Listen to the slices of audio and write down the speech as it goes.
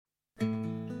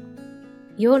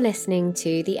You're listening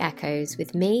to The Echoes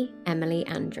with me, Emily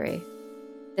Andrew,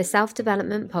 the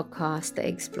self-development podcast that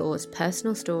explores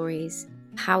personal stories,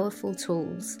 powerful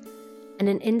tools, and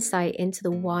an insight into the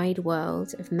wide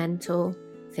world of mental,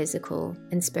 physical,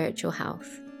 and spiritual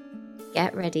health.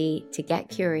 Get ready to get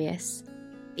curious,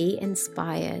 be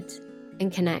inspired,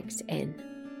 and connect in.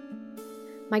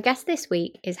 My guest this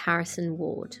week is Harrison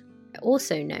Ward,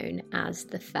 also known as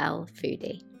the Fell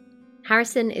Foodie.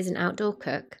 Harrison is an outdoor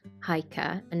cook,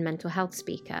 hiker, and mental health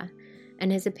speaker,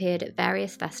 and has appeared at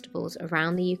various festivals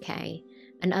around the UK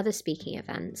and other speaking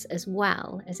events, as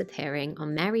well as appearing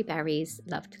on Mary Berry's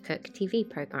Love to Cook TV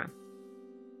programme.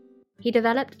 He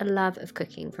developed a love of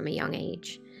cooking from a young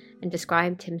age and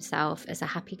described himself as a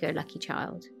happy-go-lucky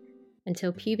child,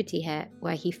 until puberty hit,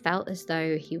 where he felt as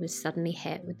though he was suddenly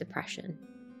hit with depression,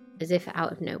 as if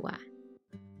out of nowhere.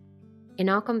 In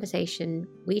our conversation,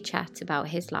 we chat about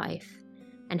his life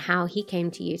and how he came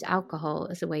to use alcohol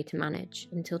as a way to manage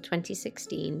until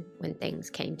 2016, when things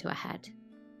came to a head.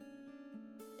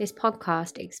 This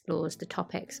podcast explores the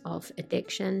topics of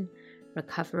addiction,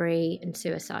 recovery, and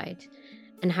suicide,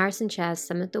 and Harrison shares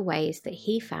some of the ways that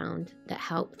he found that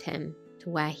helped him to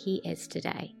where he is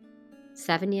today,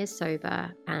 7 years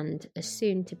sober and a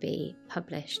soon-to-be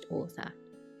published author.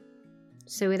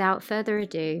 So without further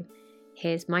ado,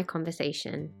 here's my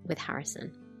conversation with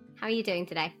Harrison. How are you doing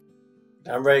today?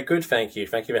 I'm very good, thank you.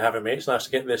 Thank you for having me. It's nice to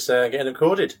get this getting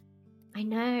recorded. I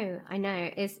know.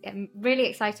 I'm really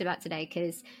excited about today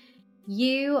because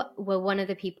you were one of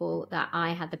the people that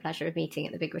I had the pleasure of meeting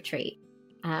at the big retreat.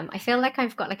 I feel like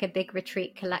I've got like a big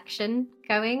retreat collection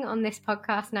going on this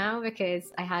podcast now,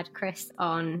 because I had Chris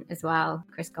on as well,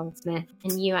 Chris Goldsmith,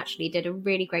 and you actually did a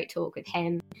really great talk with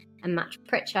him and Matt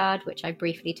Pritchard, which I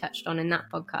briefly touched on in that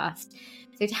podcast.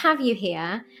 So to have you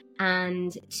here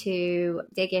and to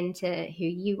dig into who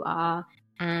you are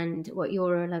and what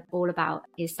you're all about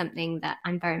is something that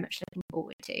I'm very much looking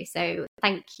forward to. So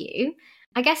thank you.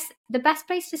 I guess the best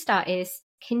place to start is,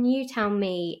 can you tell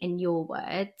me in your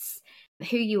words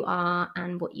who you are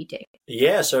and what you do?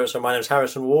 Yeah, so my name is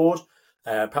Harrison Ward,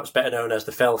 perhaps better known as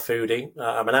the Fell Foodie.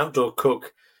 I'm an outdoor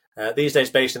cook, these days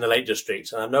based in the Lake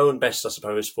District, and I'm known best, I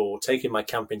suppose, for taking my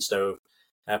camping stove,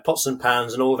 pots and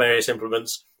pans and all various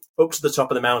implements up to the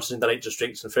top of the mountains in the Lake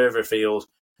District and further afield,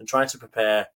 and trying to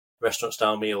prepare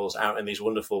restaurant-style meals out in these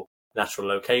wonderful natural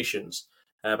locations.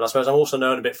 But I suppose I'm also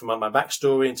known a bit from my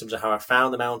backstory in terms of how I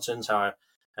found the mountains, how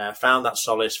I found that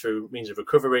solace through means of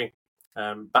recovery,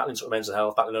 battling sort of mental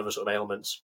health, battling other sort of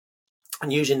ailments,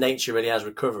 and using nature really as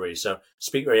recovery. So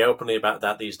speak very openly about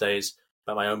that these days,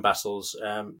 about my own battles,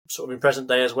 sort of in present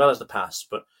day as well as the past.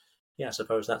 But yeah, I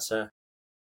suppose that's a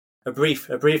brief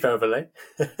overlay.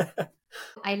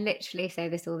 I literally say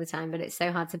this all the time, but it's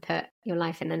so hard to put your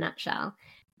life in a nutshell.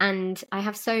 And I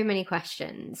have so many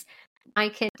questions. I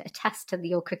can attest to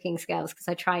your cooking skills because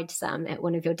I tried some at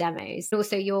one of your demos.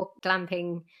 Also, your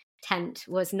glamping tent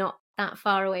was not that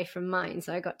far away from mine,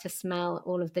 so I got to smell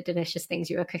all of the delicious things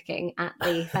you were cooking at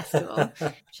the festival,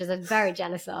 which I was very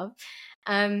jealous of.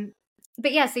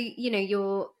 But yeah, so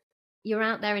you're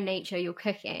out there in nature, you're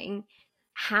cooking.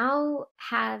 How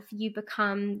have you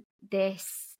become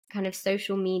this kind of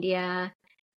social media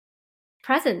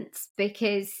presence?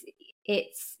 Because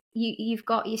it's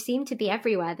you seem to be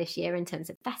everywhere this year in terms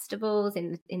of festivals,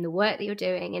 in the work that you're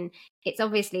doing, and it's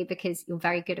obviously because you're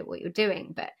very good at what you're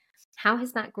doing. But how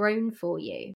has that grown for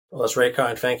you? Well, that's very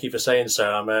kind. Thank you for saying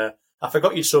so. I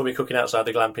forgot you saw me cooking outside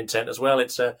the glamping tent as well.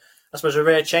 It's I suppose a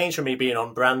rare change for me being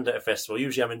on brand at a festival.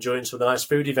 Usually I'm enjoying some of the nice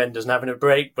foodie vendors and having a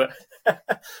break, but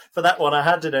for that one I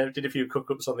had did a few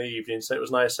cook-ups on the evening, so it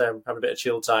was nice having a bit of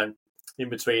chill time in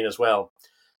between as well.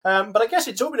 But I guess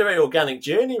it's all been a very organic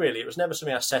journey, really. It was never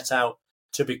something I set out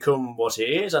to become what it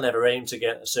is. I never aimed to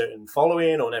get a certain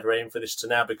following, or never aimed for this to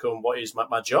now become what is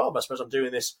my job. I suppose I'm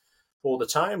doing this all the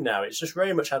time now. It's just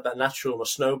very much had that natural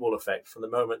snowball effect from the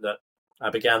moment that I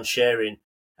began sharing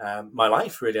my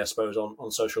life, really, I suppose, on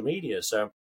social media.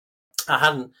 So I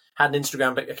hadn't had an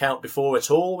Instagram account before at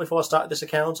all before I started this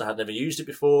account. I had never used it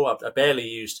before. I barely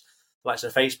used like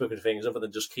Facebook and things other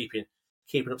than just keeping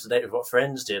up to date with what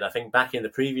friends did. I think back in the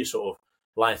previous sort of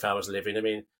life I was living, I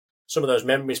mean, some of those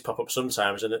memories pop up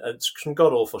sometimes, and it's some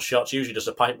god-awful shots, usually just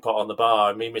a pint pot on the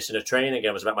bar, and me missing a train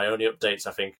again was about my only updates,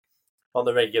 I think, on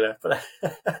the regular. But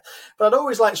I'd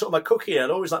always like sort of my cooking.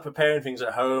 I'd always like preparing things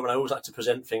at home, and I always like to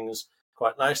present things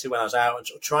quite nicely when I was out and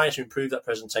sort of trying to improve that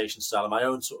presentation style and my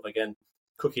own sort of, again,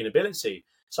 cooking ability.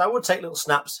 So I would take little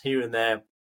snaps here and there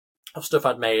of stuff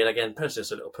I'd made. Again, personally,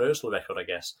 it's a little personal record, I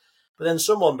guess. But then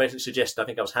someone basically suggested, I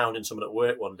think I was hounding someone at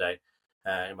work one day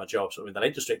in my job, sort of in the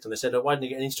Lake District, and they said, "Oh, why didn't you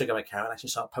get an Instagram account and actually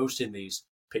start posting these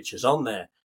pictures on there.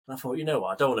 And I thought, you know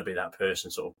what, I don't want to be that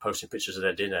person sort of posting pictures of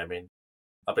their dinner. I mean,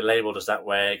 I'll be labelled as that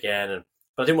way again.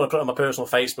 But I didn't want to put it on my personal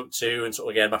Facebook too. And sort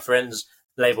of, again, my friends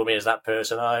labelled me as that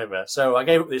person either. So I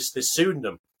gave up this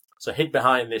pseudonym. So hid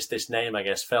behind this name, I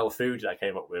guess, Fell Foodie, that I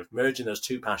came up with, merging those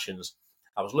two passions.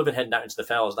 I was loving heading out into the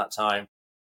fells at that time,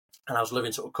 and I was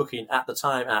loving sort of cooking at the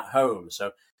time at home. So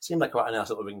it seemed like quite a nice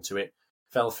little ring to it,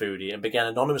 Fell Foodie, and began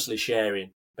anonymously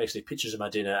sharing basically pictures of my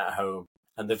dinner at home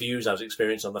and the views I was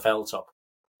experiencing on the fell top.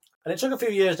 And it took a few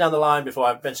years down the line before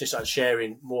I eventually started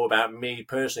sharing more about me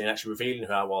personally and actually revealing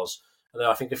who I was.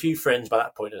 Although I think a few friends by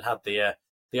that point had the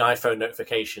iPhone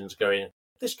notifications going,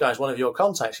 this guy's one of your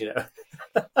contacts, you know.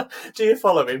 Do you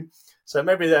follow him? So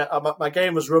maybe my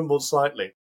game was rumbled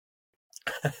slightly.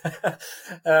 But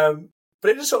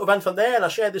it just sort of went from there, and I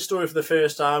shared this story for the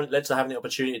first time. It led to having the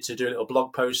opportunity to do a little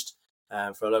blog post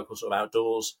for a local sort of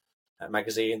outdoors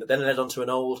magazine. That then led on to an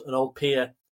old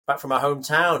peer back from my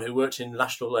hometown who worked in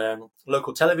national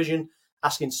local television,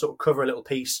 asking to sort of cover a little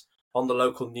piece on the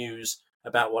local news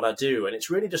about what I do. And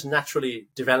it's really just naturally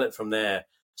developed from there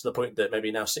to the point that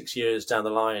maybe now 6 years down the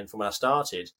line from when I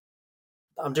started,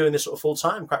 I'm doing this sort of full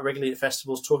time, quite regularly at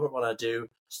festivals, talking about what I do,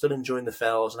 still enjoying the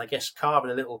fells, and I guess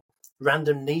carving a little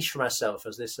random niche for myself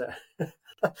as this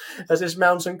as this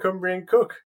mountain Cumbrian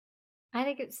cook. I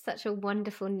think it's such a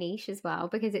wonderful niche as well,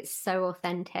 because it's so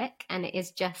authentic and it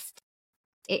is just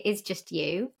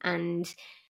you. And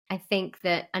I think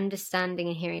that understanding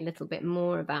and hearing a little bit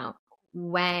more about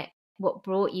what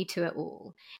brought you to it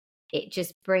all, it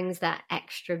just brings that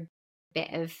extra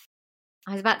bit of,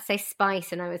 I was about to say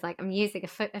spice, and I was like, I'm using a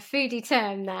foodie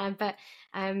term there, but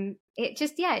it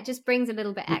just brings a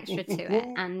little bit extra to it.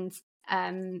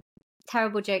 And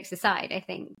terrible jokes aside, I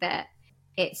think that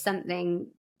it's something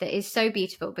that is so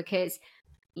beautiful, because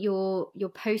you're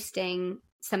posting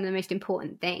some of the most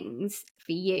important things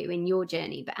for you in your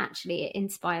journey, but actually it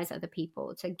inspires other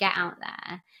people to get out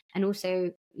there and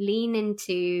also lean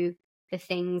into the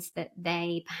things that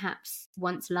they perhaps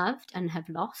once loved and have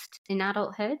lost in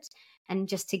adulthood, and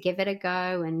just to give it a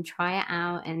go and try it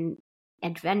out and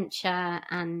adventure.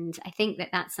 And I think that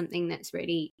that's something that's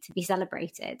really to be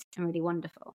celebrated and really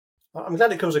wonderful. I'm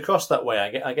glad it comes across that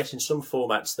way. I guess in some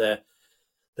formats there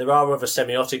are other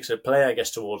semiotics at play, I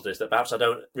guess, towards this that perhaps I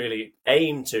don't really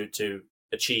aim to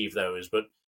achieve those. But,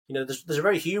 you know, there's a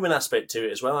very human aspect to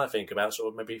it as well, I think, about sort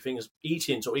of maybe things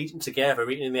eating together,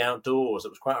 eating in the outdoors. It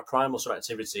was quite a primal sort of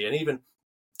activity, and even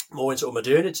more in sort of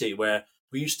modernity, where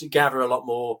we used to gather a lot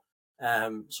more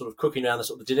sort of cooking around the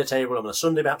sort of the dinner table on a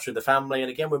Sunday, perhaps with the family.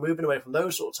 And again, we're moving away from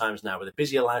those sort of times now with the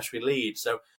busier lives we lead.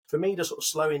 So for me, just sort of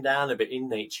slowing down a bit in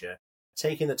nature,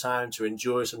 taking the time to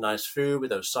enjoy some nice food with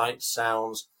those sights,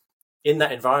 sounds in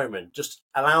that environment, just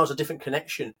allows a different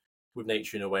connection with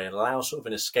nature in a way, and allows sort of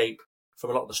an escape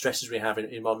from a lot of the stresses we have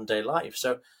in modern day life.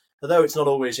 So although it's not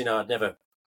always, you know, I'd never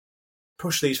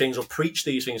push these things or preach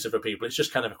these things to other people, it's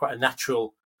just kind of quite a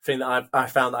natural thing that I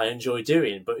found that I enjoy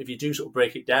doing. But if you do sort of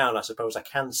break it down, I suppose I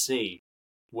can see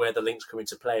where the links come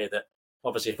into play that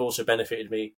obviously have also benefited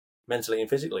me mentally and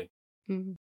physically.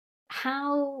 Mm.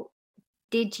 How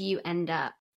did you end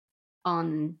up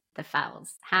on the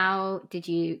fells? How did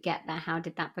you get there? How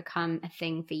did that become a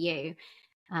thing for you?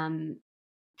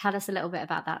 Tell us a little bit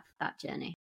about that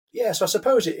journey. Yeah, so I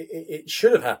suppose it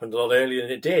should have happened a lot earlier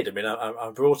than it did. I mean,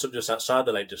 I'm brought up just outside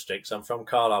the Lake District. I'm from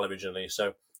Carlisle originally,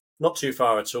 so not too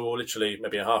far at all, literally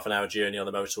maybe a half an hour journey on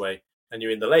the motorway, and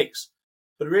you're in the lakes.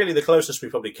 But really the closest we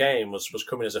probably came was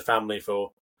coming as a family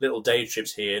for little day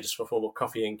trips here, just for form of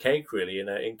coffee and cake, really,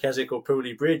 in Keswick or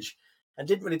Pooley Bridge, and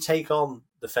didn't really take on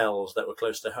the fells that were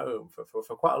close to home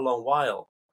for quite a long while.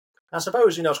 I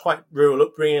suppose, you know, I was quite rural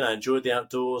upbringing. I enjoyed the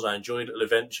outdoors. I enjoyed little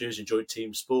adventures, enjoyed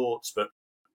team sports, but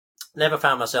never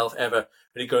found myself ever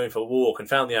really going for a walk, and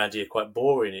found the idea quite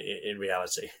boring in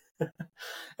reality.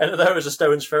 And although it was a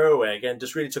stone's throw away, again,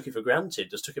 just really took it for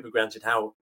granted. Just took it for granted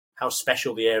how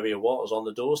special the area was on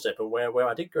the doorstep and where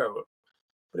I did grow up.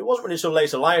 But it wasn't really until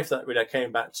later life that really I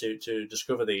came back to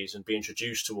discover these and be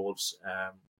introduced towards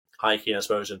hiking, I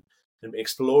suppose, and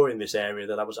exploring this area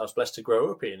that I was blessed to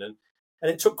grow up in. And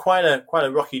it took quite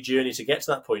a rocky journey to get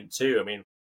to that point too. I mean,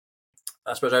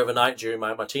 I suppose overnight during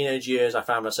my teenage years, I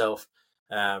found myself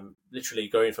literally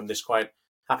going from this quite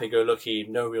happy-go-lucky,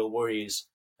 no real worries,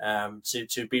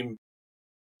 to being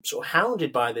sort of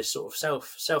hounded by this sort of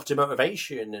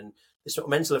self-demotivation and this sort of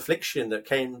mental affliction that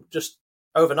came just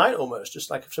overnight almost, just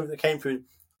like something that came through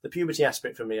the puberty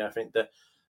aspect for me. I think that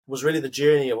was really the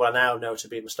journey of what I now know to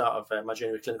be the start of my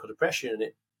journey with clinical depression. And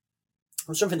it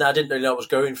was something that I didn't really know I was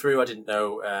going through. I didn't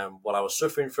know what I was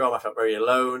suffering from. I felt very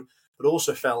alone, but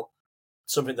also felt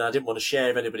something that I didn't want to share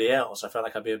with anybody else. I felt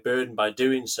like I'd be a burden by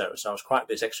doing so. So I was quite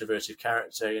this extroverted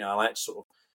character. I like to sort of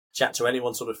chat to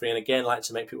anyone sort of thing. And again, like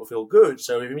to make people feel good.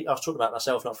 So if I was talking about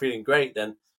myself not feeling great,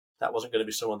 then that wasn't going to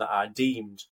be someone that I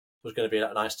deemed was going to be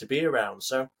that nice to be around.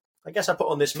 So I guess I put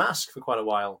on this mask for quite a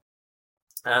while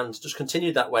and just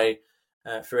continued that way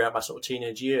throughout my sort of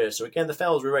teenage years. So again, the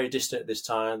fells were very distant at this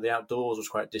time. The outdoors was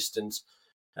quite distant.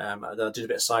 I did a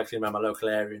bit of cycling around my local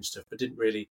area and stuff, but didn't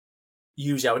really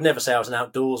usually, I would never say I was an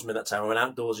outdoorsman at that time. I'm an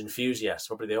outdoors enthusiast,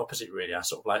 probably the opposite, really. I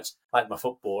sort of liked my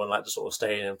football and liked to sort of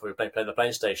stay in and probably play the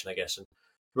PlayStation, I guess, and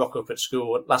rock up at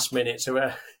school at last minute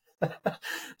to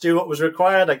do what was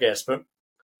required, I guess. But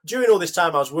during all this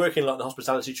time, I was working a lot in the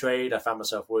hospitality trade. I found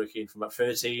myself working from about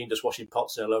 13, just washing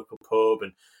pots in a local pub,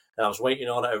 and I was waiting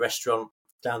on at a restaurant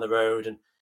down the road. And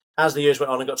as the years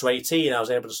went on and got to 18, I was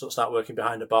able to sort of start working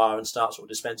behind a bar and start sort of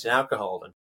dispensing alcohol.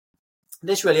 And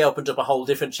this really opened up a whole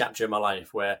different chapter in my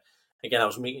life where, again, I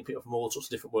was meeting people from all sorts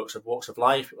of different walks of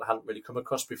life, people I hadn't really come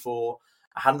across before.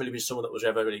 I hadn't really been someone that was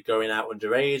ever really going out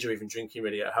underage or even drinking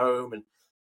really at home, and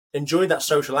enjoyed that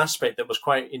social aspect that was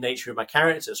quite in nature of my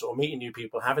character, sort of meeting new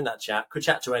people, having that chat, could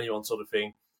chat to anyone sort of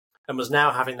thing, and was now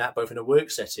having that both in a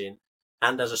work setting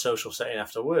and as a social setting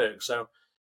after work. So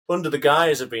under the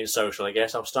guise of being social, I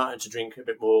guess, I was starting to drink a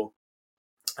bit more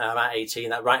at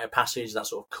 18, that rite of passage, that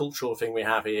sort of cultural thing we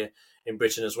have here in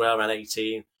Britain as well, around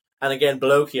 18. And again,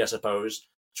 blokey, I suppose,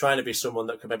 trying to be someone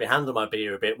that could maybe handle my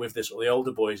beer a bit with the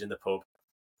older boys in the pub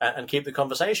and keep the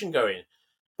conversation going.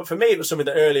 But for me, it was something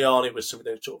that early on, it was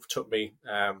something that sort of took me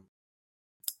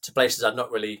to places I'd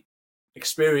not really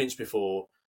experienced before.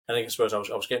 And I suppose I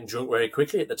was getting drunk very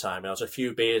quickly at the time. I was a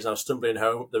few beers and I was stumbling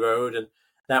home up the road and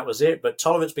that was it. But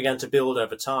tolerance began to build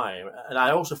over time. And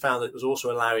I also found that it was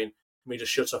also allowing me to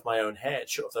shut off my own head,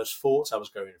 shut off those thoughts I was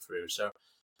going through. So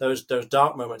those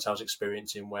dark moments I was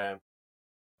experiencing where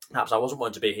perhaps I wasn't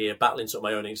wanting to be here, battling sort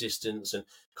of my own existence and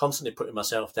constantly putting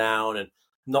myself down and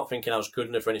not thinking I was good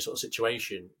enough for any sort of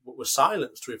situation, was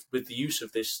silenced with the use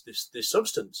of this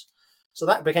substance. So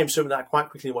that became something that I quite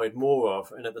quickly wanted more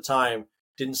of, and at the time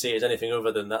didn't see it as anything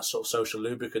other than that sort of social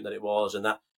lubricant that it was, and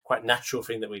that quite natural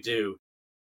thing that we do.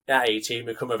 At 18,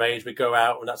 we come of age, we go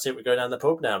out, and that's it. We go down the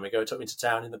pub now, and we go into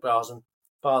town in the bars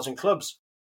and clubs.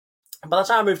 And by the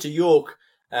time I moved to York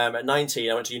at 19,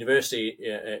 I went to university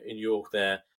in York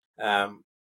there.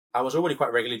 I was already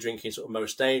quite regularly drinking sort of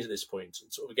most days at this point.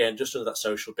 And sort of again, just under that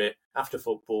social bit, after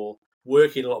football,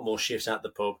 working a lot more shifts at the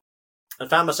pub, and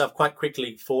found myself quite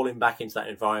quickly falling back into that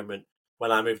environment when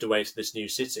I moved away to this new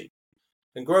city.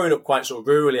 And growing up quite sort of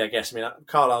rurally, I guess. I mean,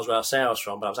 Carlisle's where I say I was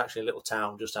from, but I was actually a little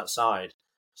town just outside.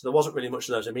 So there wasn't really much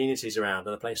of those amenities around,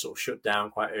 and the place sort of shut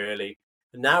down quite early.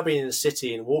 And now being in the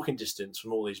city in walking distance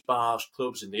from all these bars,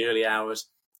 clubs in the early hours,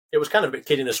 it was kind of a bit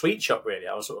kid in a sweet shop, really.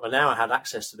 And now I had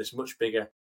access to this much bigger,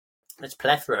 this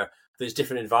plethora of these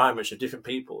different environments of different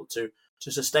people to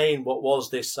sustain what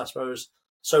was this, I suppose,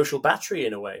 social battery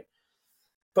in a way.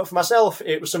 But for myself,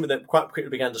 it was something that quite quickly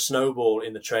began to snowball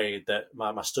in the trade, that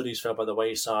my studies fell by the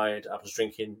wayside. I was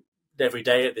drinking every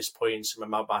day at this point.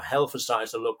 My health was starting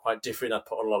to look quite different. I'd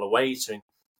put on a lot of weight. And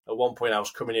at one point, I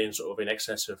was coming in sort of in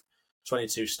excess of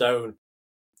 22 stone,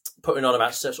 putting on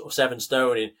about sort of 7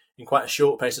 stone in quite a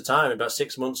short pace of time, about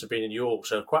 6 months of being in York.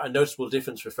 So quite a noticeable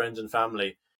difference for friends and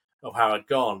family of how I'd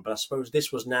gone. But I suppose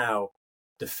this was now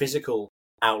the physical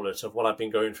outlet of what I'd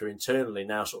been going through internally,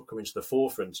 now sort of coming to the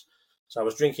forefront. So I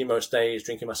was drinking most days,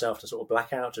 drinking myself to sort of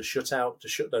black out, to shut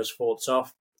those thoughts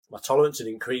off. My tolerance had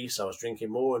increased. I was drinking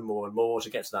more and more and more to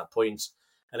get to that point.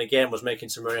 And again, was making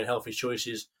some very unhealthy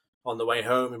choices on the way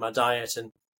home in my diet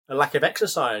and a lack of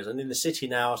exercise. And in the city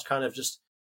now, I was kind of just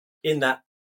in that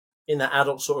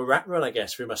adult sort of rat run, I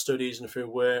guess, through my studies and through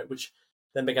work, which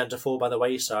then began to fall by the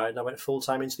wayside. And I went full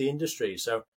time into the industry.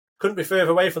 So couldn't be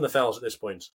further away from the fells at this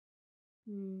point.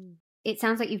 It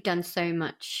sounds like you've done so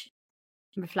much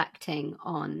reflecting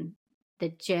on the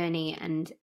journey,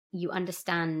 and you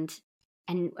understand,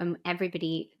 and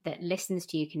everybody that listens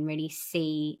to you can really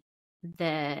see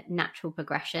the natural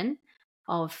progression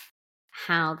of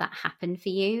how that happened for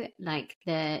you, like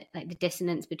the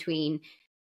dissonance between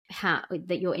how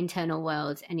that your internal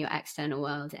world and your external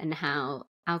world, and how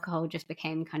alcohol just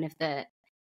became kind of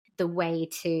the way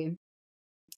to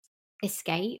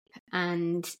escape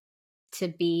and to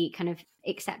be kind of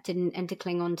accepted and to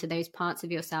cling on to those parts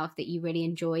of yourself that you really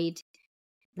enjoyed,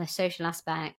 the social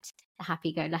aspect, the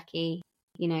happy-go-lucky,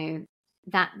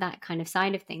 that kind of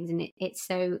side of things. And it's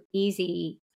so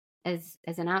easy as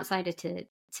an outsider to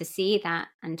see that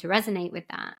and to resonate with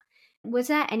that. Was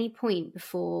there any point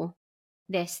before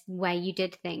this where you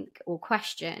did think or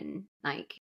question,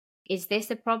 like, is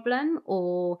this a problem?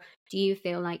 Or do you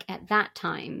feel like at that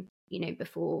time,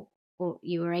 before or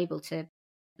you were able to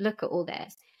look at all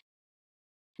this,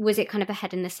 was it kind of a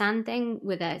head in the sand thing?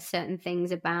 Were there certain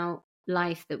things about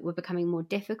life that were becoming more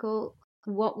difficult?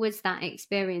 What was that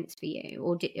experience for you?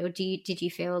 Or did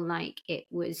you feel like it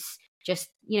was just,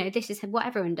 this is what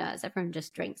everyone does. Everyone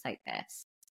just drinks like this.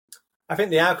 I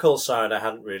think the alcohol side, I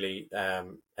hadn't really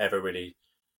ever really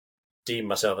deemed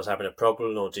myself as having a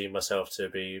problem or deemed myself to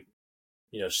be,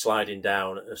 sliding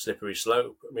down a slippery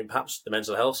slope. I mean, perhaps the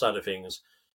mental health side of things,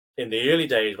 in the early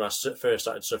days when I first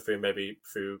started suffering, maybe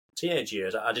through teenage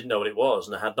years, I didn't know what it was,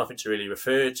 and I had nothing to really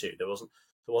refer to. There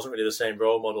wasn't really the same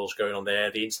role models going on there.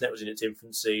 The internet was in its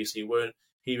infancy, so you weren't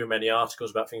hearing many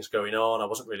articles about things going on. I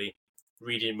wasn't really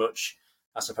reading much,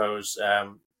 I suppose,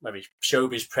 maybe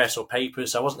showbiz press or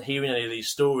papers. So I wasn't hearing any of these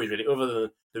stories really, other than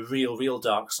the real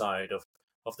dark side of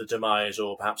the demise,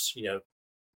 or perhaps,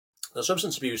 the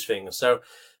substance abuse things. So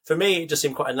for me, it just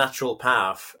seemed quite a natural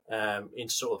path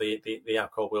into sort of the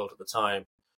alcohol world at the time,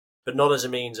 but not as a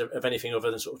means of anything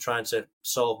other than sort of trying to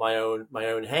solve my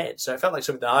own head. So it felt like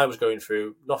something that I was going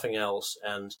through, nothing else,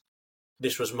 and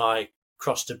this was my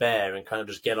cross to bear and kind of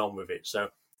just get on with it. So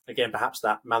again, perhaps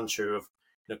that mantra of,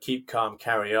 keep calm,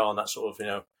 carry on, that sort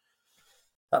of,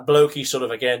 that blokey sort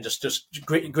of, again, just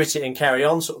grit it and carry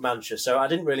on sort of mantra. So I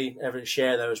didn't really ever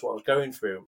share those, what I was going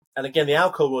through. And again, the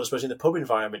alcohol was, I suppose, in the pub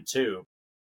environment too,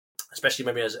 especially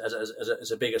maybe as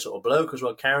a bigger sort of bloke as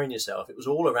well, carrying yourself. It was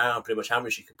all around pretty much how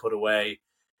much you could put away,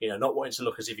 not wanting to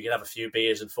look as if you could have a few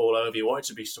beers and fall over. You wanted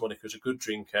to be someone who was a good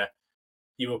drinker.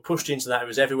 You were pushed into that. It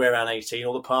was everywhere around 18.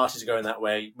 All the parties are going that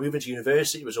way. Moving to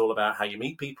university was all about how you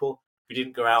meet people. You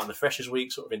didn't go out on the freshers'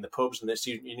 week, sort of in the pubs, and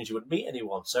you wouldn't meet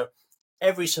anyone. So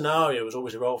every scenario was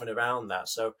always revolving around that.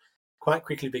 So quite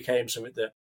quickly became something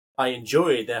that I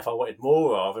enjoyed, therefore I wanted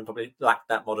more of, and probably lacked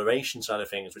that moderation side of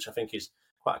things, which I think is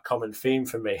quite a common theme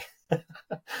for me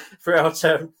throughout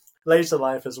later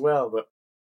life as well. But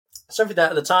something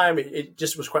that at the time, it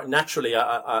just was quite naturally,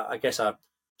 I guess I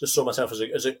just saw myself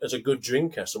as a good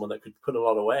drinker, someone that could put a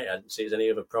lot away. I didn't see it as any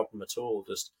other problem at all,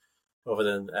 just other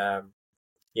than,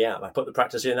 I put the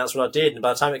practice in, that's what I did. And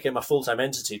by the time it became my full-time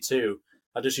entity too,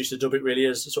 I just used to dub it really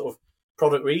as sort of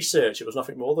product research. It was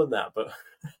nothing more than that.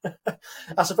 But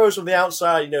I suppose from the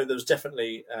outside, there was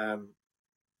definitely a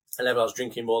level I was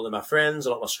drinking more than my friends, a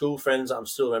lot of my school friends that I'm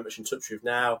still very much in touch with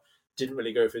now, didn't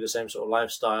really go through the same sort of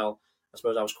lifestyle. I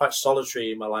suppose I was quite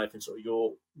solitary in my life, and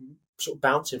you're sort of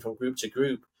bouncing from group to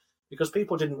group because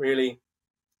people didn't really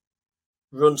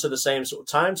run to the same sort of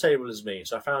timetable as me.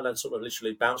 So I found I'd sort of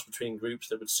literally bounce between groups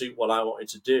that would suit what I wanted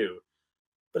to do.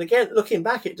 But again, looking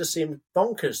back, it just seemed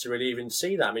bonkers to really even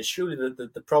see that. I mean, surely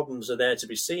the problems are there to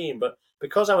be seen, but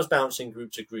because I was bouncing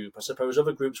group to group, I suppose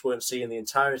other groups weren't seeing the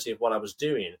entirety of what I was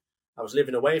doing. I was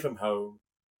living away from home.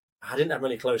 I didn't have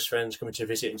many close friends coming to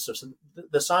visit and stuff. So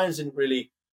the signs didn't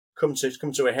really come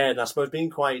to a head. And I suppose being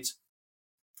quite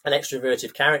an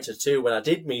extroverted character too, when I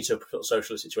did meet up for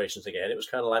social situations again, it was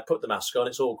kind of like, put the mask on,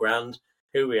 it's all grand.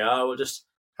 Here we are. We'll just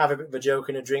have a bit of a joke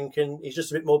and a drink, and he's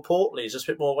just a bit more portly. He's just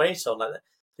a bit more weight on. Like that.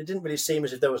 It didn't really seem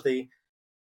as if there was the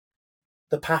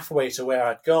pathway to where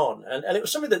I'd gone. And it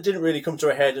was something that didn't really come to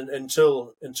a head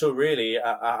until really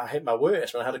I hit my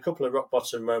worst, when I had a couple of rock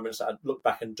bottom moments that I'd look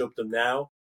back and dub them now.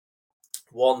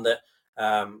 One that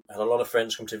I had a lot of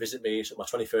friends come to visit me. It's my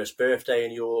 21st birthday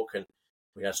in York, and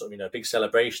we had sort of, a big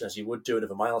celebration, as you would do,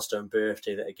 another milestone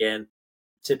birthday that, again,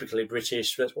 typically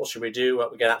British. What should we do? Well,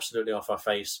 we get absolutely off our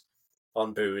face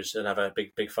on booze and have a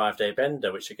big 5-day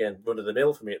bender, which, again, run of the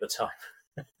mill for me at the time.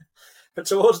 But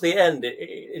towards the end,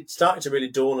 it started to really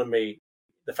dawn on me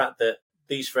the fact that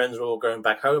these friends were all going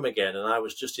back home again, and I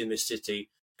was just in this city,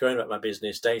 going about my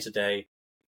business day to day,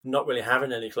 not really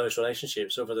having any close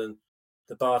relationships other than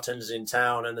the bartenders in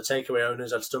town and the takeaway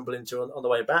owners I'd stumble into on the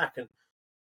way back. And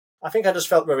I think I just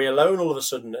felt very alone all of a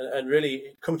sudden, and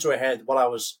really come to a head while I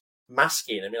was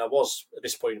masking. I mean, I was, at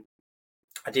this point,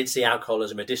 I did see alcohol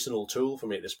as a medicinal tool for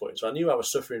me at this point. So I knew I was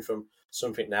suffering from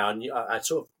something now. And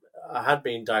I had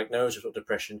been diagnosed with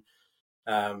depression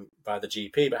by the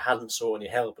GP, but hadn't sought any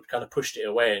help, but kind of pushed it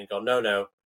away and gone, no,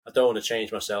 I don't want to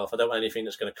change myself. I don't want anything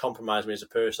that's going to compromise me as a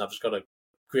person. I've just got to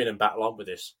grin and battle on with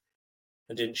this,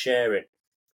 and didn't share it.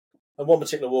 And one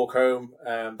particular walk home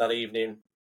that evening,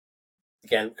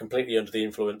 again, completely under the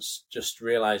influence, just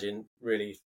realising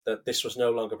really that this was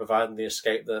no longer providing the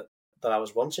escape that I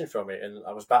was wanting from it. And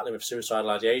I was battling with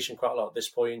suicidal ideation quite a lot at this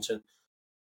point, and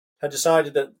had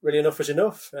decided that really enough was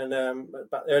enough. And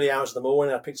about the early hours of the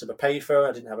morning, I picked up a payphone.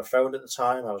 I didn't have a phone at the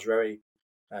time. I was very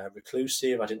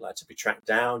reclusive. I didn't like to be tracked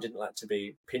down, didn't like to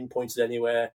be pinpointed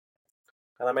anywhere.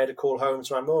 and I made a call home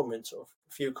to my mum, and sort of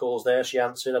a few calls there. She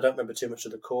answered. I don't remember too much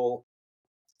of the call.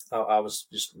 I was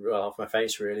just well off my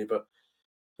face, really. But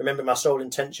I remember my sole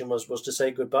intention was to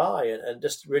say goodbye, and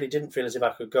just really didn't feel as if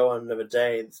I could go on another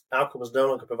day. Alcohol was no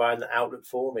longer providing the outlet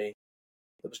for me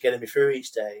that was getting me through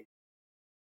each day,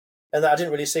 and that I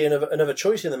didn't really see another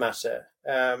choice in the matter.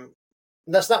 That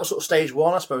was sort of stage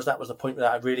one, I suppose. That was the point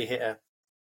that I really hit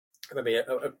maybe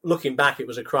looking back, it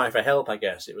was a cry for help, I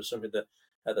guess. It was something that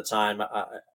at the time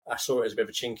I saw it as a bit of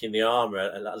a chink in the armour,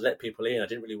 and I let people in. I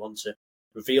didn't really want to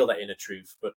reveal that inner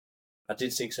truth, but I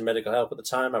did seek some medical help at the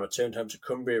time. I returned home to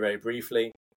Cumbria very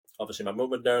briefly. Obviously, my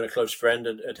mum had known, a close friend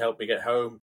had helped me get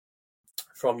home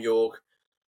from York.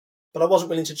 But I wasn't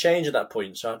willing to change at that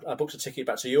point, so I booked a ticket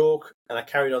back to York, and I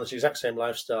carried on this exact same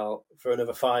lifestyle for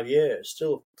another 5 years.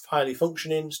 Still highly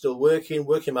functioning, still working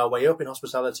my way up in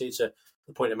hospitality to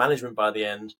the point of management by the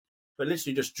end, but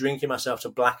literally just drinking myself to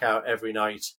blackout every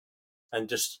night, and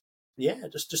just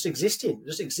existing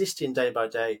day by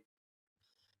day.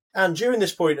 And during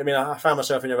this point, I mean, I found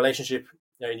myself in a relationship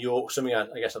in York, something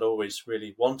I guess I'd always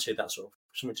really wanted, that sort of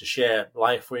something to share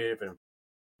life with and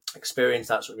experience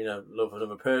that sort of, love of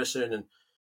another person,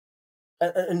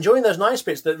 and enjoying those nice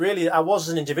bits that really I was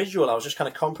as an individual. I was just kind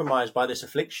of compromised by this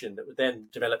affliction that then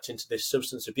developed into this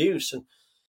substance abuse.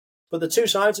 But the two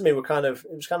sides of me it was kind of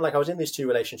like I was in these two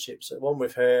relationships, one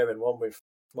with her and one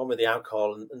with the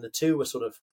alcohol, and the two were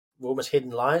almost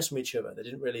hidden lives from each other. They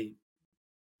didn't really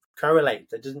correlate.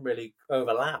 They didn't really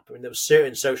overlap. I mean, there were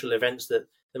certain social events that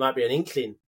there might be an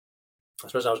inkling. I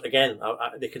suppose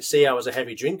they could see I was a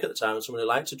heavy drinker at the time and someone who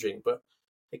liked to drink. But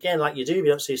again, like you do, if you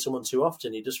don't see someone too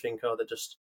often, you just think, they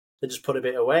just put a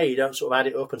bit away. You don't sort of add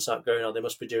it up and start going, they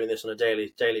must be doing this on a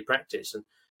daily practice. And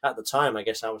at the time, I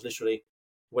guess I was literally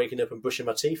waking up and brushing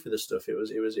my teeth with this stuff. It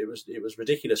was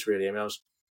ridiculous, really. I mean, I was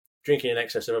drinking in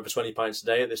excess of over 20 pints a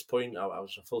day at this point. I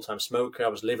was a full-time smoker. I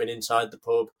was living inside the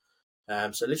pub.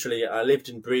 So literally, I lived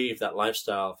and breathed that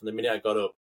lifestyle from the minute I got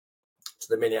up to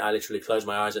the minute I literally closed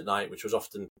my eyes at night, which was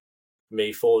often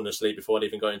me falling asleep before I'd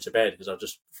even got into bed, because I'd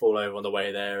just fall over on the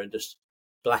way there and just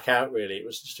black out, really. It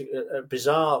was just a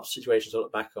bizarre situation to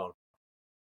look back on.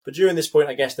 But during this point,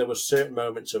 I guess there were certain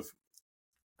moments of,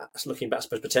 looking back, I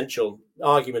suppose, potential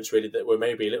arguments, really, that were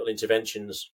maybe little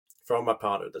interventions from my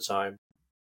partner at the time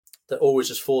that always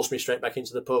just forced me straight back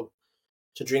into the pub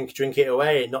to drink it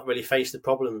away and not really face the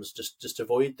problems, just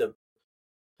avoid them.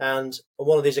 And on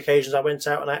one of these occasions, I went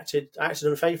out and acted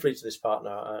unfaithfully to this partner.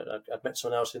 I'd met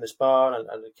someone else in this bar, and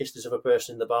I kissed this other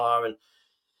person in the bar, and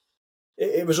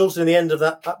it resulted in the end of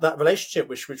that relationship,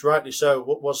 which rightly so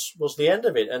was the end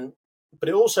of it. But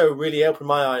it also really opened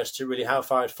my eyes to really how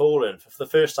far I'd fallen. For the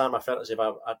first time, I felt as if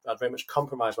I'd very much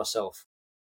compromised myself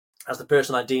as the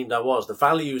person I deemed I was. The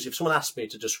values, if someone asked me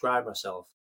to describe myself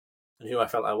and who I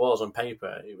felt I was on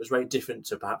paper, it was very different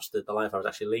to perhaps the life I was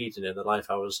actually leading and the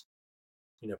life I was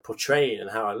portraying and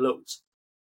how I looked.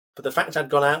 But the fact I'd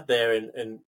gone out there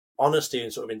in honesty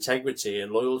and sort of integrity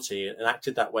and loyalty and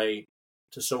acted that way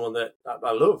to someone that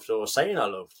I loved, or saying I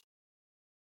loved,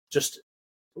 just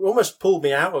almost pulled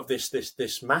me out of this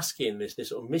masking, this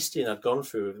sort of misting I'd gone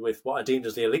through with what I deemed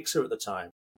as the elixir at the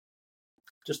time.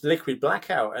 Just liquid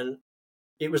blackout. And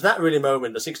it was that really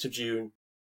moment, the 6th of June,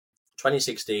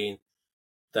 2016,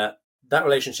 that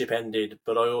relationship ended,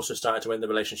 but I also started to end the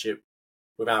relationship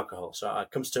with alcohol. So I'd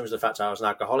come to terms with the fact I was an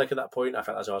alcoholic at that point. I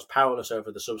felt as though I was powerless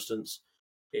over the substance.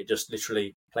 It just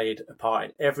literally played a part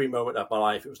in every moment of my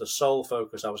life. It was the sole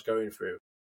focus I was going through.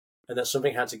 And that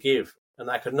something had to give. And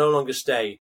that I could no longer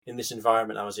stay in this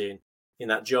environment I was in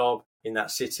that job, in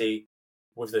that city,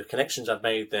 with the connections I'd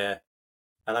made there.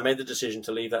 And I made the decision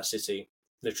to leave that city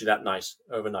literally that night,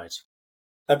 overnight.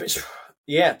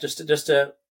 Just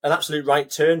an absolute right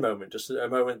turn moment. Just a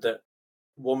moment that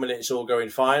 1 minute it's all going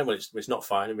fine. Well, it's not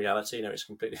fine in reality. It's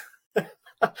completely,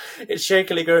 it's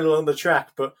shakily going along the track.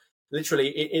 But literally,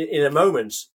 in a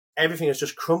moment, everything has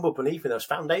just crumbled beneath me. Those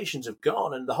foundations have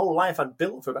gone, and the whole life I'd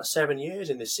built for about 7 years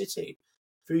in this city,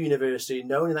 through university,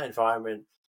 knowing that environment,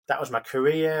 that was my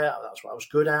career. That's what I was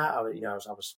good at. I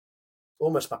was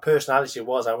almost, my personality I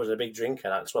was a big drinker.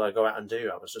 That's what I go out and do.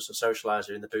 I was just a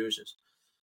socializer in the boozers.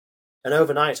 And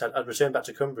overnight, I'd returned back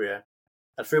to Cumbria.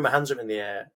 I threw my hands up in the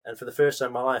air, and for the first time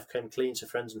in my life, came clean to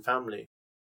friends and family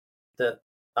that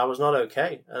I was not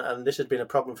okay, and this had been a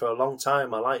problem for a long time in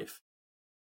my life.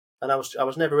 And I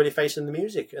was never really facing the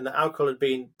music, and the alcohol had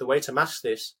been the way to mask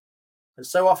this. And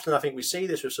so often, I think we see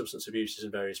this with substance abuses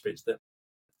and various bits,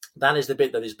 that is the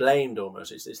bit that is blamed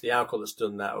almost. It's the alcohol that's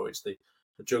done that, or it's the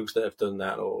drugs that have done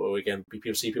that, or again,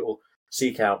 people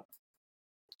seek out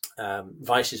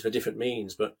vices for different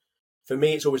means. But for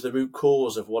me, it's always the root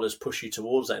cause of what has pushed you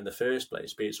towards that in the first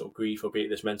place, be it sort of grief, or be it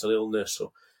this mental illness,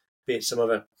 or be it some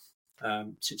other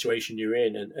situation you're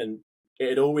in. And it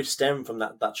had always stemmed from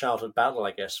that childhood battle,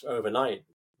 I guess, overnight,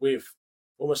 with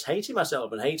almost hating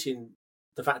myself and hating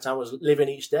the fact I was living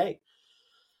each day.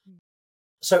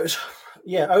 So,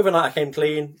 overnight I came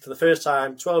clean for the first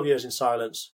time, 12 years in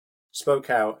silence, spoke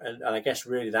out, and I guess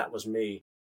really that was me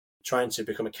trying to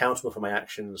become accountable for my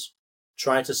actions,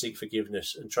 trying to seek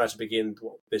forgiveness, and try to begin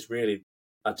what this really,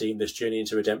 I deem this journey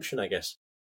into redemption, I guess.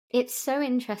 It's so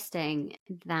interesting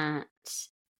that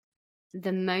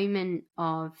the moment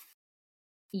of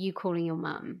you calling your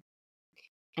mum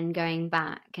and going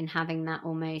back and having that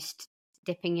almost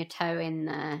dipping your toe in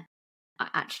the,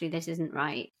 actually, this isn't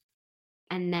right.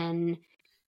 And then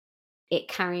it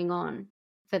carrying on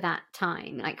for that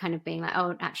time, like kind of being like,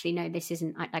 oh, actually, no, this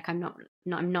isn't, like, I'm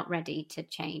not ready to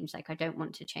change. Like, I don't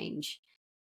want to change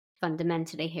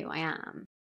fundamentally who I am.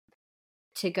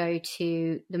 To go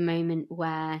to the moment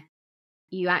where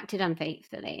you acted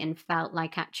unfaithfully and felt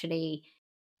like actually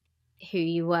who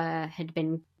you were had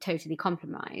been totally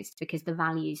compromised because the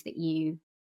values that you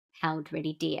held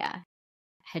really dear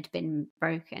had been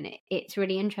broken. It's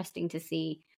really interesting to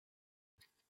see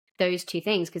those two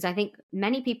things, because I think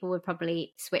many people would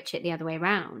probably switch it the other way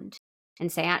around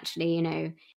and say, actually, you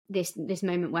know, this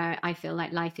moment where I feel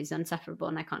like life is unsufferable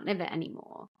and I can't live it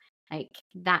anymore, like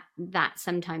that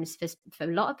sometimes for a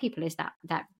lot of people is that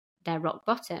their rock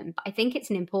bottom. But I think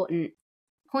it's an important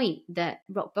point that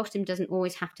rock bottom doesn't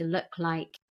always have to look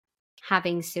like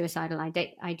having suicidal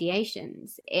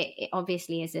ideations. It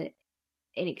obviously is an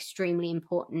extremely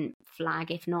important flag,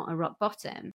 if not a rock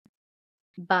bottom.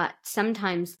 But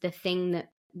sometimes the thing that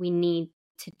we need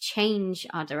to change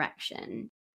our direction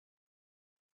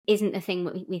isn't the thing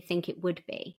that we think it would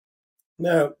be.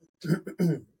 No,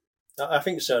 I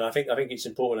think so. And I think it's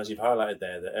important, as you've highlighted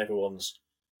there, that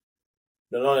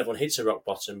not everyone hits a rock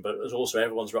bottom, but also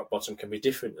everyone's rock bottom can be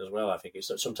different as well. I think it's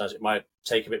sometimes it might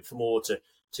take a bit more to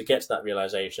get to that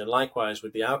realization. And likewise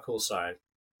with the alcohol side,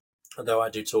 although I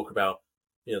do talk about,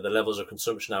 you know, the levels of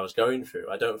consumption I was going through,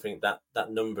 I don't think that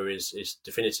number is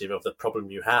definitive of the problem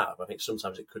you have. I think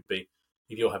sometimes it could be,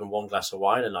 if you're having one glass of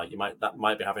wine a night, that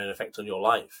might be having an effect on your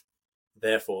life.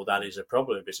 Therefore, that is a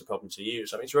problem if it's a problem to you.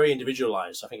 So I think it's very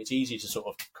individualized. I think it's easy to sort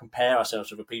of compare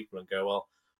ourselves with other people and go, well,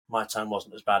 my time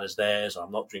wasn't as bad as theirs, or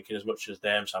I'm not drinking as much as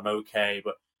them, so I'm okay.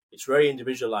 But it's very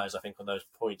individualized, I think, on those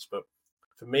points. But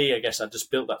for me, I guess I just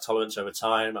built that tolerance over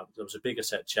time. I was a bigger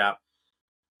set chap.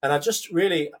 And I just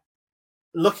really,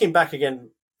 looking back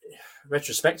again,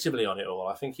 retrospectively on it all,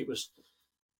 I think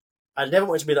I never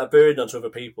wanted to be that burden onto other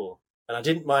people. And I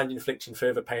didn't mind inflicting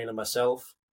further pain on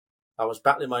myself. I was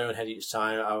battling my own head each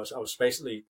time. I was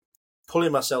basically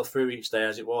pulling myself through each day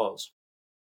as it was.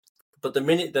 But the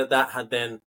minute that had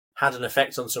then had an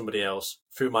effect on somebody else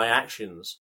through my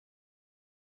actions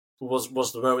was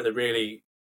the moment that really,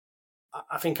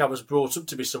 I think I was brought up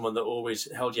to be someone that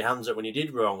always held your hands up when you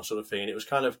did wrong, sort of thing. And it was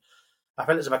kind of, I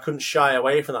felt as if I couldn't shy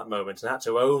away from that moment and had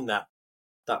to own that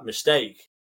mistake.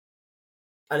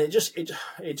 And it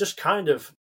just kind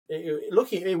of,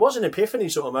 it was an epiphany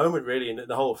sort of moment, really, in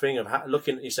the whole thing of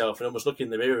looking at yourself and almost looking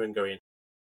in the mirror and going,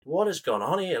 what has gone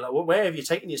on here? Like, where have you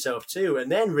taken yourself to? And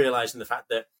then realizing the fact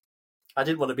that I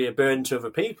didn't want to be a burden to other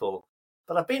people,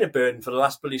 but I've been a burden for the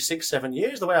last probably 6-7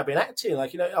 years, the way I've been acting.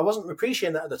 Like, you know, I wasn't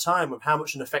appreciating that at the time of how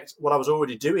much an effect what I was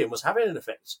already doing was having an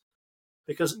effect.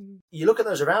 Because you look at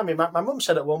those around me. My mum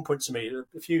said at one point to me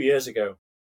a few years ago,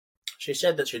 she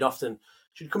said that she'd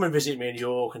come and visit me in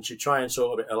York and she'd try and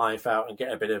sort a bit of life out and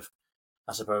get a bit of,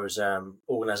 I suppose,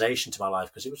 organisation to my life,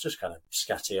 because it was just kind of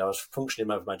scatty. I was functioning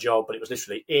over my job, but it was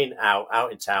literally in,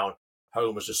 out in town.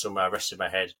 Home was just somewhere I rested my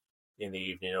head in the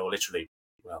evening, or literally,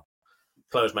 well,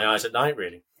 closed my eyes at night,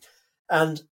 really.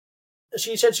 And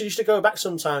she said she used to go back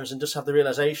sometimes and just have the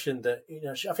realisation that, you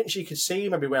know, I think she could see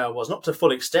maybe where I was, not to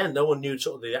full extent. No one knew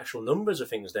sort of the actual numbers of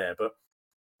things there, but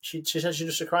she said she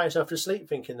used to cry herself to sleep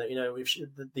thinking that, you know, if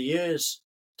the years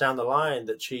down the line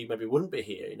that she maybe wouldn't be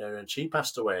here, you know, and she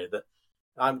passed away, that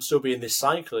I'm still be in this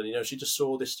cycle. And, you know, she just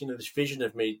saw this, you know, this vision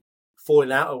of me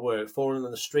falling out of work, falling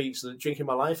on the streets, drinking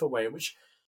my life away, which,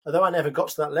 although I never got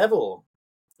to that level,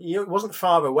 you know, it wasn't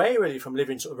far away really from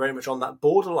living sort of very much on that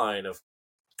borderline of,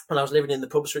 when I was living in the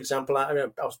pubs, for example, I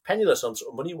was penniless on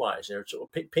sort of money-wise, you know, sort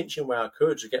of pinching where I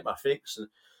could to get my fix, and,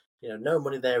 you know, no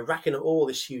money there, racking up all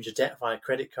this huge debt via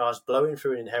credit cards, blowing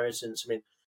through an inheritance. I mean,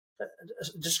 a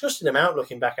disgusting amount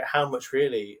looking back at how much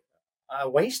really I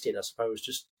wasted, I suppose,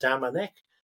 just down my neck.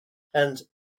 And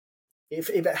if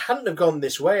it hadn't have gone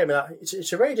this way, I mean,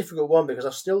 it's a very difficult one, because I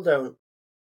still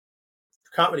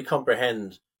can't really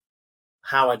comprehend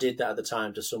how I did that at the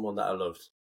time to someone that I loved.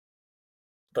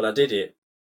 But I did it,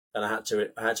 and I had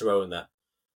to own that.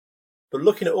 But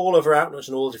looking at all of our outlets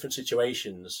and all the different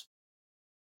situations,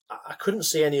 I couldn't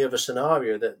see any other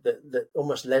scenario that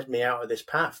almost led me out of this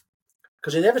path.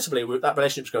 Because inevitably, that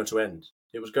relationship was going to end.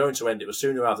 It was going to end. It was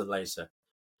sooner rather than later.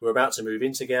 We were about to move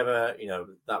in together. You know,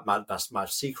 that my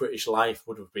secretish life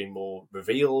would have been more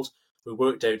revealed. We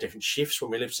worked out different shifts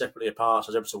when we lived separately apart. I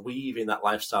was able to weave in that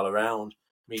lifestyle around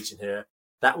meeting her.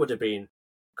 That would have been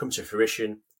come to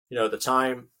fruition. You know, at the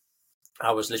time,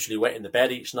 I was literally wet in the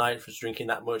bed each night for drinking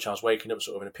that much. I was waking up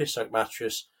sort of in a piss-soaked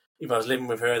mattress. If I was living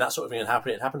with her, that sort of thing had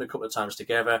happened. It happened a couple of times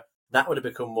together. That would have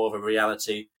become more of a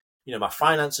reality. You know, my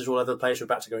finances were all over the place. We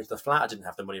were about to go into the flat. I didn't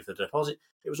have the money for the deposit.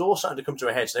 It was all starting to come to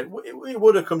a head. So it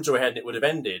would have come to a head and it would have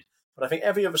ended. But I think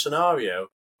every other scenario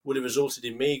would have resulted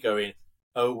in me going,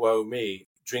 oh, woe me,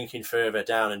 drinking further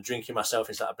down and drinking myself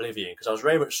into that oblivion. Because I was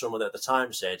very much someone that at the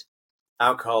time said,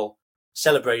 alcohol,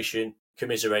 celebration,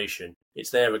 commiseration.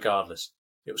 It's there regardless.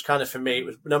 It was kind of, for me, it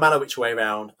was no matter which way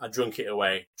around, I drunk it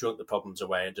away, drunk the problems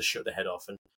away and just shut the head off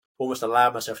and almost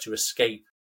allowed myself to escape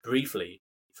briefly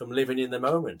from living in the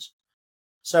moment.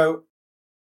 So,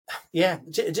 yeah,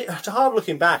 it's hard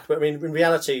looking back, but I mean, in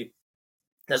reality,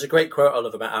 there's a great quote I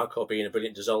love about alcohol being a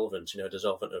brilliant dissolvent, you know, a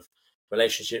dissolvent of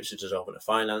relationships, a dissolvent of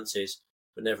finances,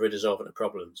 but never a dissolvent of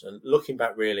problems. And looking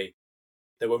back, really,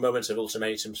 there were moments of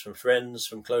ultimatums from friends,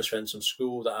 from close friends from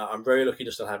school that I'm very lucky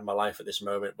to still have in my life at this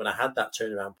moment. When I had that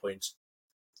turnaround point,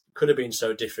 it could have been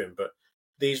so different, but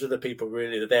these were the people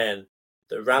really then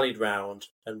that rallied round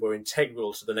and were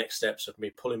integral to the next steps of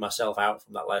me pulling myself out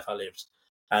from that life I lived.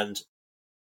 And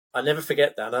I never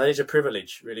forget that. And that is a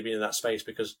privilege, really, being in that space,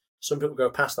 because some people go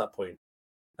past that point,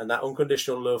 and that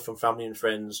unconditional love from family and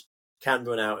friends can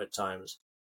run out at times.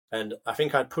 And I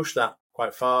think I'd pushed that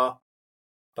quite far,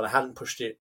 but I hadn't pushed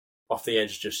it off the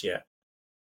edge just yet.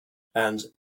 And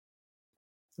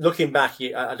looking back,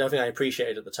 I don't think I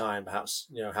appreciated at the time, perhaps,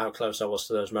 you know, how close I was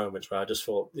to those moments where I just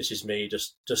thought, this is me,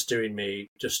 just doing me,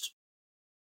 just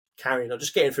carrying on,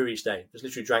 just getting through each day, just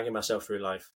literally dragging myself through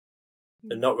life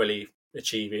and not really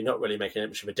achieving, not really making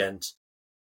much of a dent.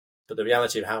 But the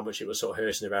reality of how much it was sort of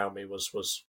hurting around me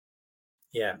was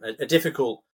a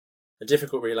difficult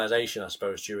realization, I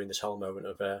suppose, during this whole moment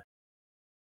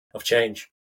of change.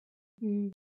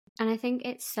 And I think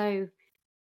it's so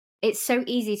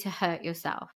easy to hurt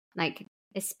yourself, like,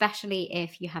 especially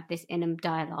if you have this inner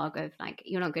dialogue of like,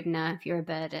 you're not good enough, you're a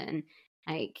burden,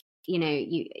 like, you know,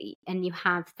 you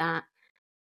have that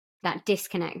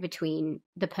disconnect between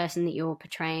the person that you're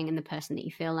portraying and the person that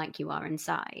you feel like you are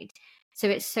inside. So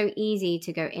it's so easy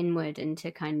to go inward and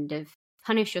to kind of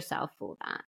punish yourself for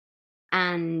that.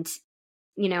 And,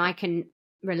 you know, I can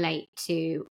relate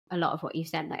to a lot of what you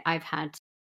said. Like, I've had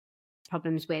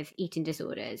problems with eating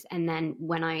disorders, and then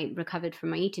when I recovered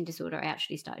from my eating disorder, I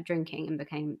actually started drinking and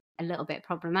became a little bit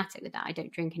problematic with that. I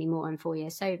don't drink anymore. I'm 4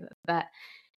 years sober, but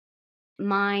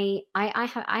I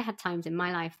had times in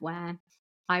my life where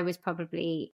I was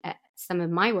probably at some of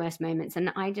my worst moments, and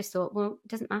I just thought, well, it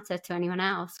doesn't matter to anyone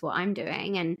else what I'm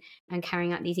doing and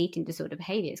carrying out these eating disorder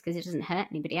behaviors because it doesn't hurt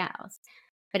anybody else.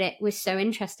 But it was so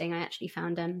interesting. I actually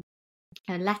found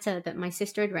a letter that my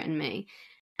sister had written me,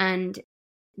 and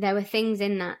there were things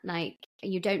in that, like,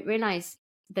 you don't realize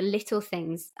the little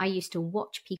things. I used to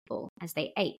watch people as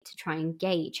they ate to try and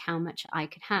gauge how much I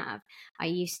could have. I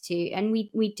used to, and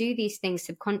we do these things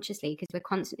subconsciously because we're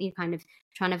constantly kind of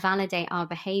trying to validate our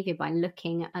behavior by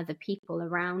looking at other people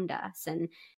around us. And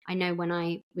I know when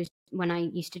I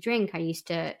used to drink, I used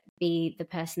to be the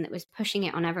person that was pushing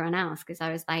it on everyone else, because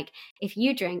I was like, if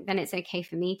you drink, then it's okay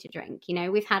for me to drink. You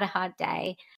know, we've had a hard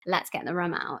day, let's get the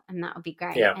rum out, and that would be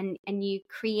great. Yeah. And you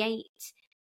create,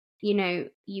 you know,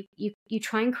 you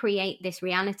try and create this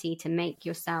reality to make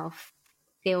yourself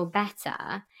feel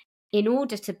better in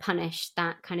order to punish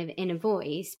that kind of inner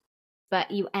voice. But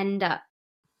you end up,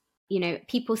 you know,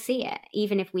 people see it,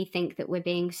 even if we think that we're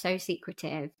being so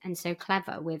secretive and so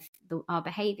clever with our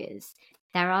behaviors.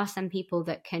 There are some people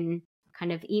that can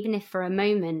kind of, even if for a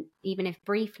moment, even if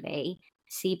briefly,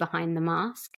 see behind the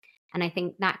mask. And I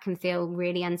think that can feel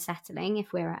really unsettling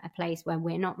if we're at a place where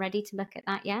we're not ready to look at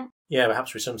that yet. Yeah,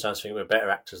 perhaps we sometimes think we're better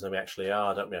actors than we actually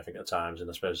are, don't we? I think at times, and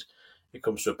I suppose it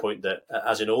comes to a point that,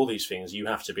 as in all these things, you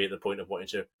have to be at the point of wanting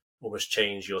to almost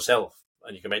change yourself,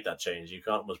 and you can make that change. You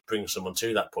can't almost bring someone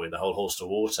to that point, the whole horse to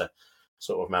water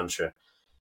sort of mantra.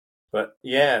 But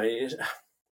yeah,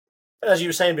 as you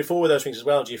were saying before with those things as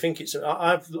well, do you think it's...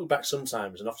 I've looked back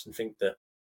sometimes and often think that,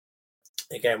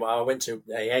 again, I went to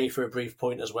AA for a brief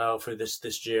point as well through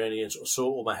this journey and sort of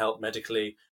sought all my help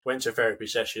medically, went to therapy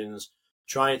sessions,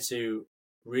 tried to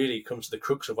really come to the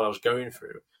crux of what I was going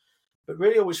through. But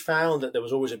really always found that there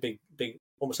was always a big,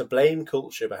 almost a blame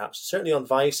culture, perhaps, certainly on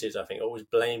vices, I think, always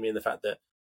blaming the fact that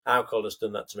alcohol has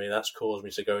done that to me, that's caused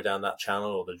me to go down that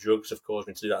channel, or the drugs have caused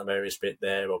me to do that various bit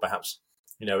there, or perhaps,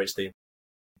 it's the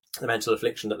mental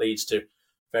affliction that leads to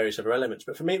various other elements.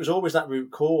 But for me, it was always that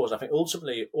root cause. I think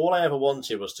ultimately all I ever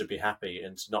wanted was to be happy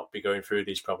and to not be going through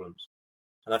these problems.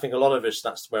 And I think a lot of us,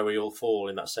 that's where we all fall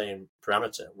in that same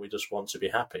parameter. We just want to be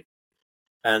happy.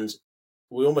 And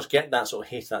we almost get that sort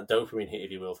of hit, that dopamine hit,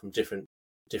 if you will, from different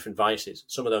vices.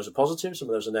 Some of those are positive, some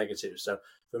of those are negative. So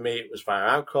for me, it was via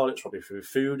alcohol. It's probably through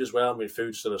food as well. I mean,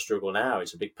 food's still a struggle now.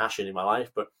 It's a big passion in my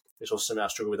life, but it's also something I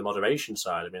struggle with the moderation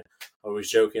side. I mean, I was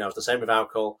joking. I was the same with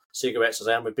alcohol, cigarettes as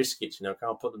I am with biscuits.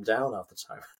 Can't put them down half the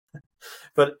time.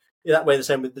 But that way, the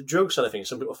same with the drug side of things.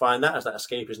 Some people find that as that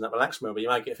escapism, that relaxed moment. You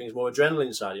might get things more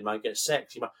adrenaline side. You might get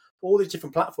sex. You might all these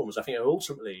different platforms. I think are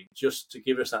ultimately just to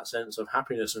give us that sense of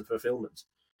happiness and fulfillment,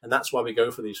 and that's why we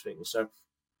go for these things. So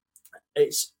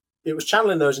it was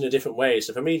channeling those in a different way.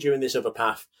 So for me, during this other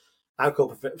path,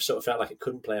 alcohol sort of felt like it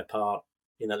couldn't play a part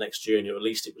in that next journey, or at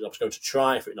least I was going to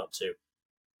try for it not to.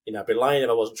 I'd be lying if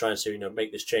I wasn't trying to,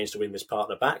 make this change to win this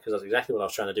partner back, because that's exactly what I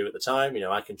was trying to do at the time.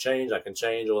 I can change,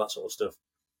 all that sort of stuff,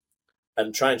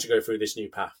 and trying to go through this new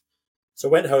path. So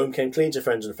I went home, came clean to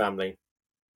friends and family,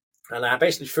 and I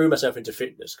basically threw myself into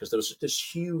fitness because there was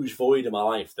this huge void in my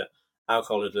life that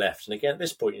alcohol had left. And again, at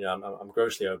this point, I'm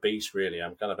grossly obese, really.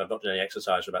 I've not done any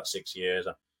exercise for about 6 years.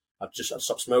 I've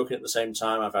stopped smoking at the same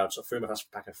time. I've threw my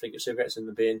first pack of cigarettes in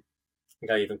the bin. I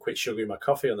think I even quit sugaring my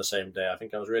coffee on the same day. I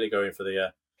think I was really going for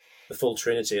the full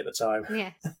trinity at the time.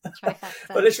 Yeah, trifecta.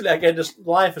 But literally, again,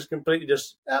 life has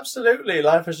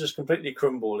completely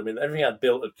crumbled. I mean, everything I'd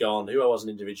built had gone, who I was an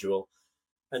individual,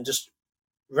 and just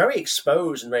very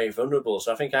exposed and very vulnerable.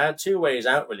 So I think I had two ways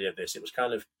out, really, of this. It was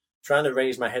kind of trying to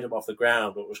raise my head up off the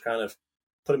ground, but was kind of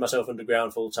putting myself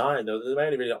underground full time. There were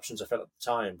only really options I felt at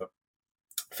the time. But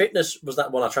fitness was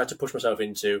that one I tried to push myself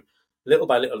into little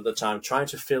by little at the time, trying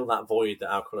to fill that void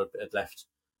that alcohol had left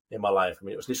in my life. I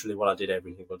mean, it was literally what I did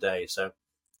every single day. So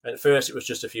at first it was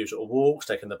just a few sort of walks,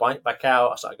 taking the bike back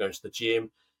out. I started going to the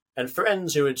gym, and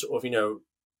friends who had sort of,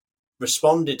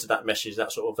 responded to that message,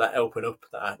 that sort of that open up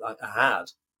that I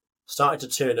had, started to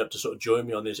turn up to sort of join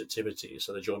me on these activities.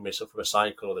 So they joined me for a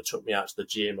cycle, or they took me out to the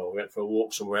gym, or we went for a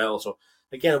walk somewhere else. Or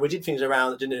again, we did things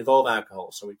around that didn't involve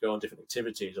alcohol. So we'd go on different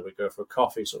activities, or we'd go for a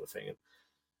coffee sort of thing. And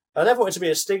I never wanted it to be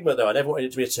a stigma, though. I never wanted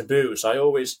it to be a taboo. So I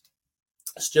always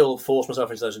still forced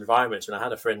myself into those environments. And I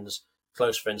had a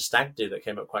close friend stag do that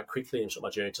came up quite quickly in sort of my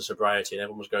journey to sobriety. And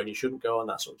everyone was going, you shouldn't go on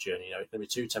that sort of journey. It's going to be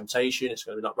too temptation. It's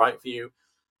going to be not right for you.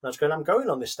 And I was going, I'm going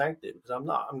on this stag do because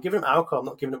I'm giving him alcohol. I'm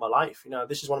not giving him my life.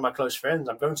 This is one of my close friends.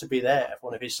 I'm going to be there for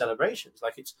one of his celebrations.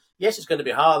 It's going to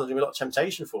be hard. There's going to be a lot of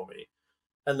temptation for me.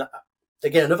 And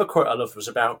again, another quote I loved was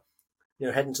about,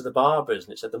 heading to the barbers.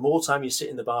 And it said, the more time you sit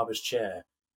in the barber's chair,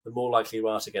 the more likely you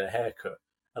are to get a haircut.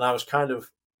 And I was kind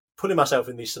of putting myself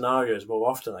in these scenarios more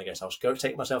often, I guess. I was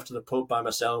take myself to the pub by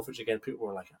myself, which again, people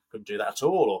were like, I couldn't do that at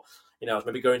all. Or, I was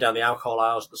maybe going down the alcohol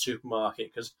aisles at the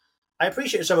supermarket, because I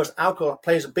appreciate it so much. Alcohol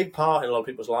plays a big part in a lot of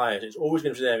people's lives. It's always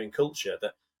going to be there in culture,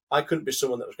 that I couldn't be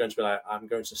someone that was going to be like, I'm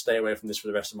going to stay away from this for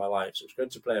the rest of my life. So it's going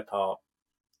to play a part,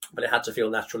 but it had to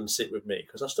feel natural and sit with me,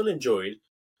 because I still enjoyed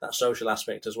that social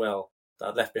aspect as well that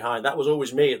I'd left behind. That was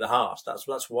always me at the heart.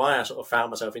 That's why I sort of found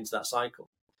myself into that cycle.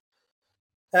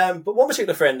 But one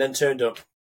particular friend then turned up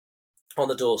on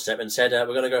the doorstep and said,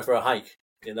 we're going to go for a hike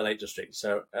in the Lake District.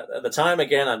 So at the time,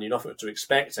 again, I knew nothing to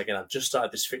expect. Again, I've just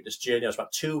started this fitness journey. I was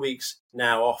about 2 weeks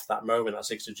now off that moment, that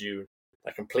 6th of June,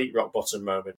 that complete rock bottom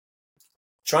moment,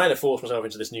 trying to force myself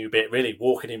into this new bit, really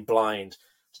walking in blind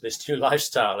to this new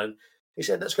lifestyle. And he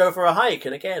said, let's go for a hike.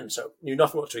 And again, so knew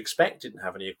nothing what to expect, didn't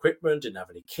have any equipment, didn't have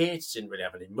any kits, didn't really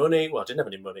have any money. Well, I didn't have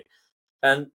any money.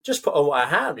 And just put on what I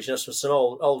had, which is some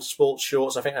old sports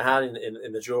shorts I think I had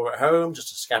in the drawer at home,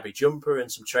 just a scabby jumper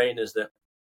and some trainers that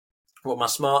were my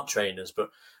smart trainers, but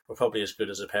were probably as good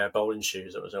as a pair of bowling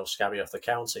shoes that was all scabby off the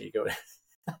counter. You go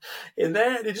in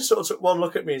there, and he just sort of took one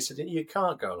look at me and said, you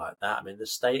can't go like that. I mean, the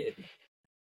state of it.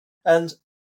 And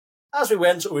as we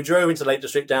went, we drove into Lake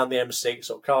District down the M6,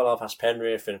 sort of Carlisle past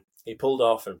Penrith, and he pulled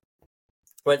off and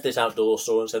went to this outdoor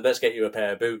store and said, let's get you a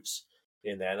pair of boots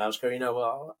in there. And I was going,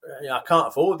 I can't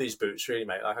afford these boots, really,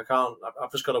 mate. Like,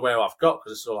 I've just got to wear what I've got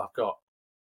because this is all I've got.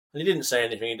 And he didn't say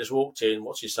anything. He just walked in,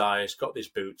 what's your size, got these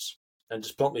boots, and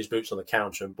just plonked these boots on the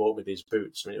counter and bought me these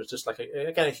boots. I mean, it was just like,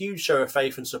 a huge show of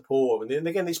faith and support. And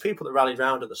again, these people that rallied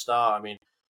round at the start, I mean,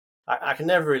 I can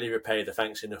never really repay the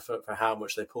thanks enough for how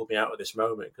much they pulled me out of this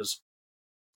moment, because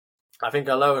I think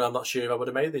alone, I'm not sure if I would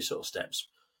have made these sort of steps.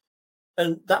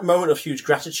 And that moment of huge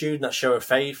gratitude and that show of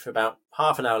faith, about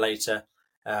half an hour later,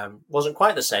 wasn't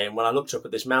quite the same when I looked up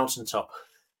at this mountaintop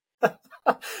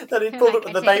that he'd pulled up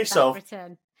at the base of.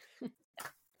 Return.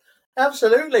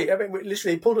 Absolutely. I mean, we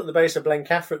literally pulled up at the base of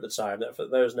Blencathra at the time. That, for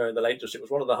those knowing the Lake District, it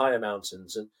was one of the higher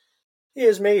mountains. And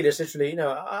here's me, just literally,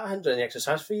 I hadn't done any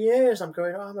exercise for years. I'm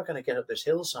going, how am I going to get up this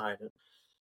hillside? And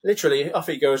literally, off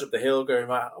he goes up the hill, going,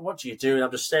 what do you do? And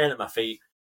I'm just staring at my feet,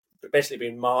 basically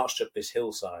being marched up this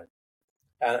hillside.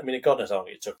 And I mean, God knows how long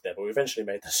it took there, but we eventually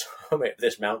made the summit of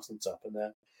this mountaintop.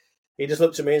 And he just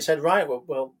looked at me and said, right,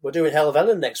 well, we're doing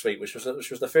Helvellyn next week, which was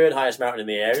the third highest mountain in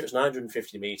the area. It was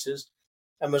 950 metres.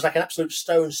 And was like an absolute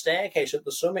stone staircase up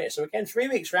the summit. So again, 3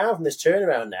 weeks round from this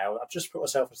turnaround now, I've just put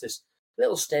myself on this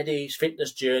little steady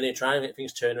fitness journey, trying to get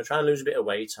things turning, trying to lose a bit of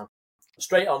weight. I'm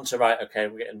straight on to, right, okay,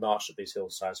 we're getting marched up these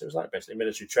hillsides. So it was like basically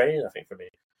military training, I think, for me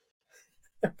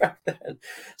back then.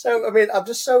 So, I mean, I'm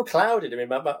just so clouded. I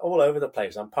mean, I'm all over the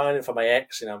place. I'm pining for my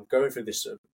ex, I'm going through this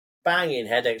sort of banging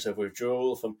headaches of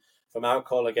withdrawal from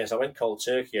alcohol. I guess I went cold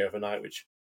turkey overnight, which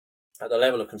at the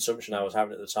level of consumption I was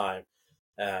having at the time,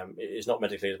 is not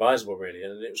medically advisable, really.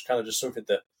 And it was kind of just something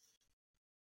that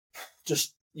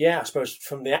I suppose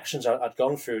from the actions I'd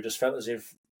gone through, just felt as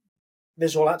if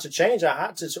this all had to change. I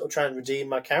had to sort of try and redeem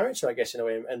my character, I guess, in a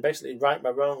way, and basically right my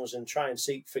wrongs and try and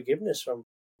seek forgiveness from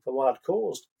what I'd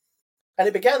caused. And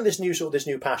it began this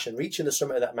new passion, reaching the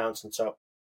summit of that mountaintop,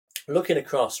 looking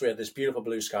across. We had this beautiful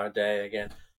blue sky day again,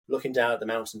 looking down at the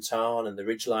mountain tarn and the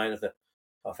ridgeline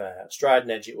of Striding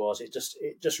Edge. It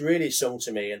just really sung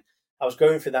to me. And I was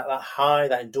going through that high,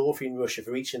 that endorphin rush of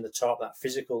reaching the top, that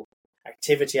physical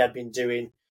activity I'd been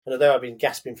doing. And although I'd been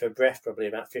gasping for breath probably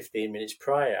about 15 minutes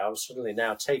prior, I was suddenly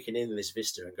now taking in this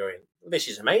vista and going, this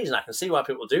is amazing. I can see why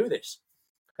people do this.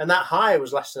 And that high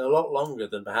was lasting a lot longer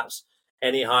than perhaps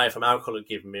any high from alcohol had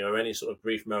given me, or any sort of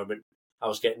brief moment I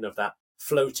was getting of that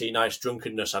floaty, nice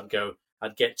drunkenness I'd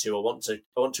get to, or want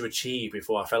to achieve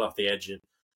before I fell off the edge and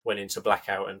went into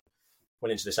blackout and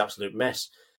went into this absolute mess.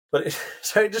 But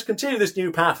so it just continued this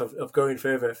new path of going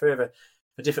further for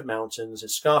different mountains.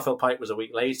 Scafell Pike was a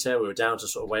week later. We were down to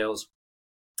sort of Wales,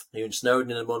 even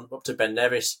Snowdon in a month, up to Ben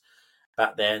Nevis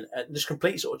back then. And this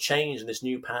complete sort of change in this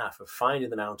new path of finding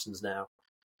the mountains now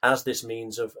as this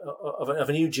means of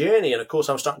a new journey. And of course,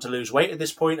 I was starting to lose weight at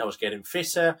this point. I was getting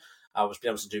fitter. I was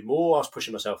being able to do more. I was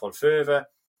pushing myself on further.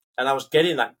 And I was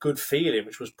getting that good feeling,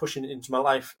 which was pushing into my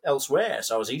life elsewhere.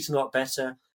 So I was eating a lot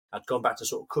better. I'd gone back to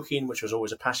sort of cooking, which was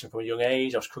always a passion from a young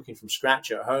age. I was cooking from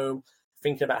scratch at home,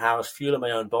 thinking about how I was fueling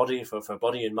my own body for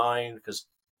body and mind, because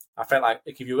I felt like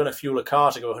if you were going to fuel a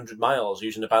car to go 100 miles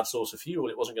using a bad source of fuel,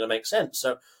 it wasn't going to make sense.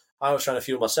 So I was trying to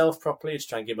fuel myself properly to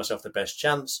try and give myself the best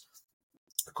chance.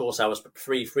 Of course, I was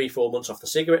 4 months off the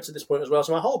cigarettes at this point as well.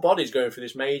 So my whole body's going through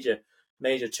this major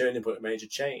turning point, major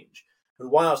change.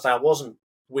 And whilst I wasn't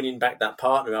winning back that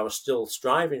partner I was still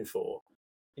striving for,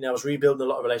 I was rebuilding a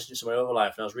lot of relationships in my other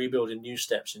life, and I was rebuilding new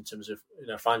steps in terms of,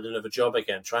 finding another job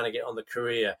again, trying to get on the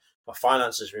career. My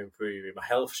finances were improving, my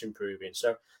health's improving.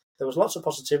 So there was lots of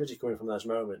positivity coming from those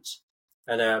moments.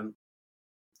 And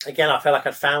again, I felt like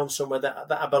I'd found somewhere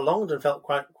that I belonged and felt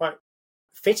quite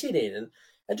fitted in,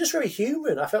 and just very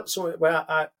human. I felt somewhere where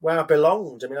I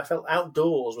belonged. I mean, I felt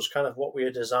outdoors was kind of what we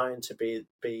were designed to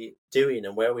be doing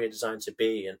and where we were designed to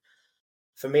be. And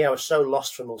for me, I was so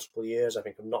lost for multiple years, I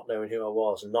think, of not knowing who I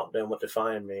was and not knowing what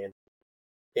defined me. And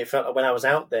it felt like when I was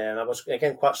out there, and I was,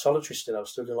 again, quite solitary still. I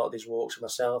was still doing a lot of these walks with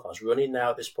myself. I was running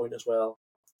now at this point as well.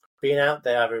 Being out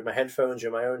there, either with my headphones or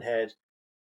in my own head,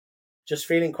 just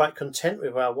feeling quite content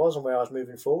with where I was and where I was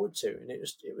moving forward to. And it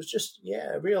was just,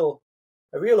 a real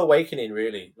awakening,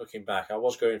 really, looking back. I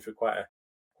was going through quite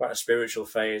a spiritual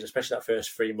phase, especially that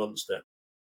first 3 months. That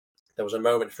there was a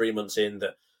moment 3 months in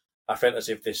that I felt as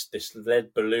if this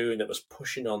lead balloon that was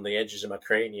pushing on the edges of my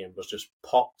cranium was just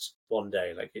popped one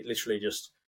day. Like it literally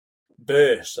just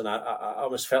burst, and I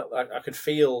almost felt like I could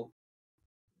feel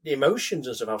the emotions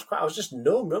and stuff. I was just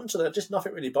numb to that. Just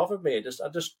nothing really bothered me. I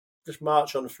just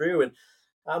marched on through, and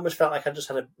I almost felt like I just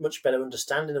had a much better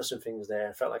understanding of some things there.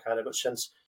 I felt like I had a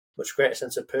much greater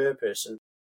sense of purpose, and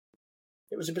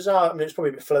it was a bizarre. I mean, it was probably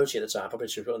a bit floaty at the time. Probably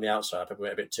should have put on the outside. Probably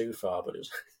went a bit too far, but it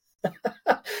was.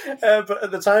 But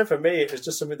at the time, for me, it was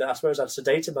just something that I suppose I'd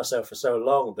sedated myself for so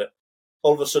long that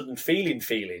all of a sudden feeling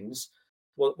feelings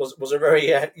was a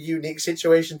very unique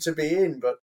situation to be in.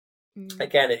 But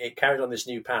again, it carried on this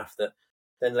new path that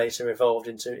then later evolved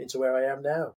into where I am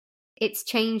now. It's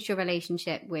changed your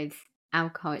relationship with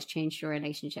alcohol. It's changed your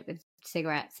relationship with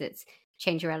cigarettes. It's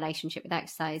changed your relationship with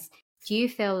exercise. Do you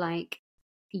feel like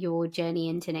your journey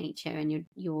into nature and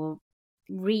your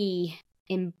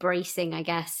embracing, I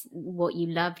guess, what you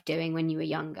loved doing when you were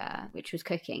younger, which was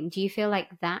cooking. Do you feel like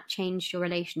that changed your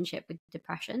relationship with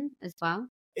depression as well?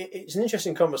 It's an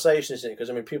interesting conversation, isn't it? Because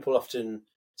I mean, people often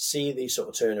see these sort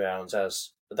of turnarounds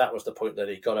as that was the point that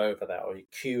he got over that, or he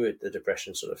cured the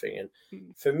depression, sort of thing. And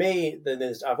for me,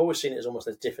 I've always seen it as almost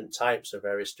there's different types of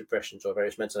various depressions or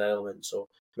various mental ailments or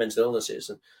mental illnesses.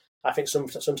 And I think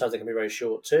sometimes they can be very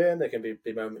short term. There can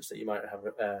be moments that you might have.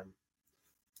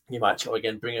 You might sort of,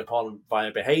 again, bring upon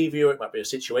via behaviour. It might be a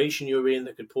situation you're in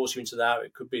that could force you into that.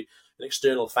 It could be an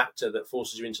external factor that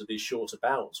forces you into these shorter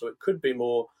bouts. Or it could be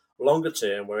more longer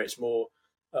term, where it's more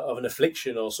of an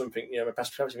affliction or something,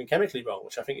 perhaps even chemically wrong,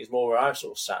 which I think is more where I've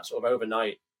sort of sat, sort of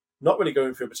overnight, not really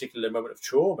going through a particular moment of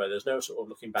trauma. There's no sort of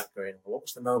looking back going, well, what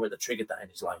was the moment that triggered that in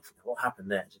his life? What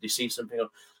happened there? Did he see something?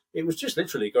 It was just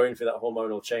literally going through that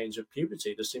hormonal change of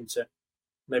puberty. Just seemed to,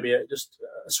 maybe a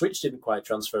switch didn't quite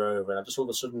transfer over, and I just all of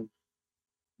a sudden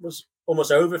was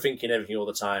almost overthinking everything all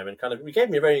the time, and kind of, it gave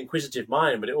me a very inquisitive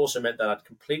mind, but it also meant that I'd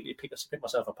completely pick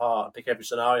myself apart and pick every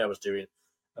scenario I was doing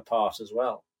apart as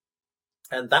well.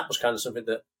 And that was kind of something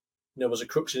that, was a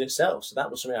crux in itself. So that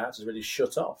was something I had to really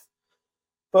shut off.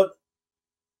 But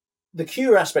the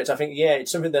cure aspect, I think,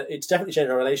 it's something that it's definitely changed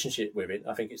my relationship with it.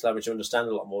 I think it's allowed me to understand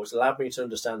a lot more. It's allowed me to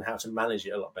understand how to manage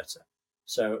it a lot better.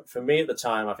 So for me at the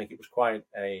time, I think it was quite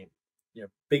a,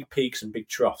 big peaks and big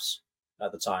troughs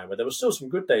at the time, where there was still some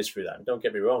good days through that. And don't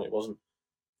get me wrong, it wasn't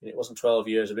 12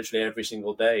 years of literally every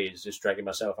single day is just dragging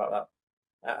myself out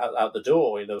the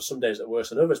door. There were some days that were worse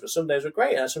than others, but some days were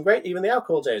great. And some great, even the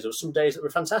alcohol days, there were some days that were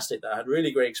fantastic that I had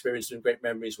really great experiences and great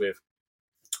memories with.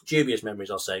 Dubious memories,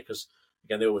 I'll say, because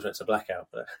again, they always went to blackout.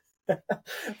 But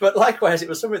but likewise, it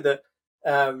was something that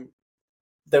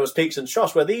there was peaks and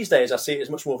troughs, where these days I see it as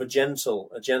much more of a gentle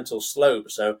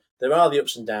slope. So there are the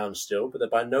ups and downs still, but they're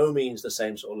by no means the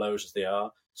same sort of lows as they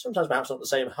are. Sometimes perhaps not the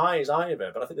same highs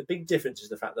either, but I think the big difference is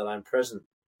the fact that I'm present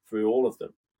through all of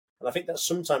them. And I think that's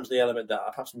sometimes the element that I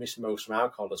perhaps miss most from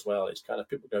alcohol as well. It's kind of,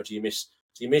 people go, do you miss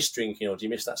drinking, or do you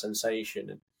miss that sensation?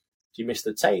 And do you miss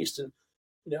the taste? And,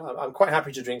 I'm quite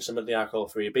happy to drink some of the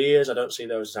alcohol-free beers. I don't see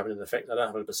those as having an effect. I don't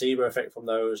have a placebo effect from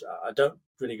those. I don't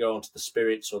really go onto the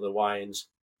spirits or the wines,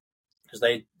 because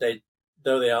they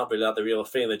though they aren't really like the real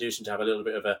thing, they do seem to have a little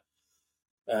bit of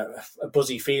a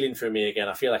buzzy feeling for me again.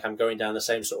 I feel like I'm going down the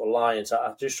same sort of line. So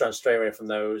I just try and stray away from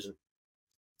those and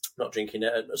not drinking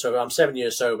it. So I'm 7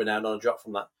 years sober now, not a drop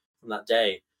from that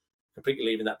day, completely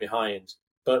leaving that behind.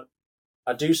 But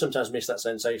I do sometimes miss that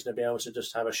sensation of being able to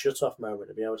just have a shut-off moment,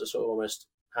 to be able to sort of almost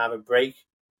have a break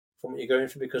from what you're going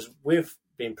through, because with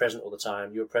being present all the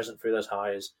time, you're present through those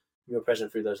highs, you're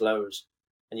present through those lows,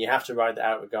 and you have to ride that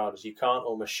out regardless. You can't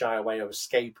almost shy away or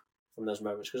escape from those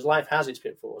moments, because life has its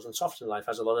pitfalls, and often life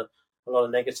has a lot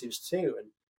of negatives too, and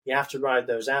you have to ride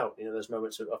those out, those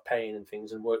moments of pain and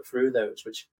things, and work through those,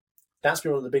 which that's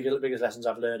been one of the biggest lessons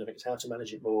I've learned. I think it's how to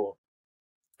manage it more.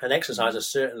 And exercise has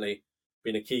certainly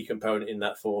been a key component in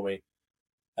that for me.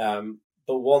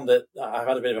 But one that I've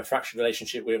had a bit of a fractured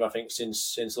relationship with, I think,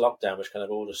 since lockdown, which kind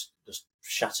of all just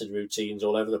shattered routines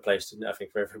all over the place, didn't it? I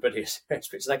think for everybody. And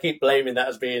I keep blaming that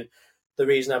as being the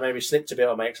reason I maybe slipped a bit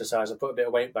on my exercise and put a bit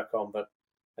of weight back on. But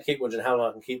I keep wondering how long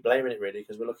I can keep blaming it, really,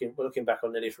 because we're looking back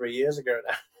on nearly 3 years ago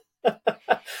now.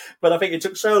 But I think it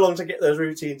took so long to get those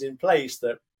routines in place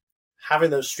that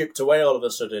having those stripped away all of a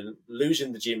sudden,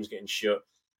 losing the gyms, getting shut.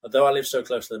 Although I live so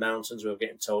close to the mountains, we were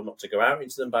getting told not to go out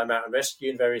into them by mountain rescue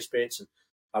and various bits. And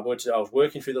I was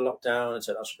working through the lockdown, and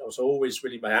so I was always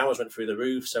really, my hours went through the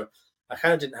roof. So I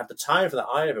kind of didn't have the time for that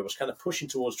either. I was kind of pushing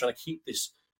towards trying to keep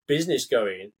this business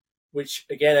going, which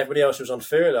again, everybody else was on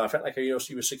furlough. I felt like you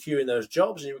were securing those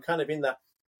jobs, and you were kind of in that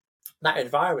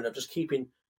environment of just keeping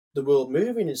the world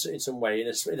moving in some way,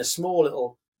 in a small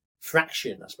little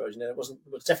fraction, I suppose.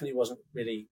 It definitely wasn't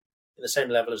really in the same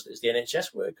level as the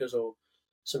NHS workers or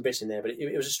some bits in there, but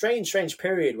it was a strange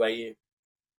period where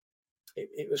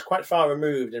it was quite far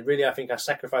removed, and really I think I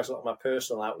sacrificed a lot of my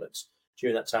personal outlets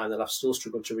during that time that I've still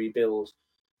struggled to rebuild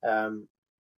on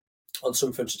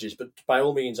some frontages. But by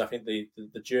all means, I think the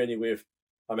journey with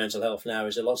my mental health now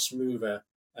is a lot smoother.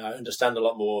 I understand a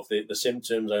lot more of the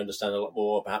symptoms. I understand a lot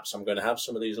more. Perhaps I'm going to have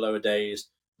some of these lower days,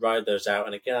 ride those out.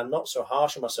 And again, I'm not so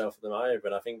harsh on myself for them either.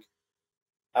 And I think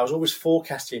I was always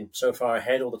forecasting so far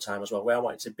ahead all the time as well, where I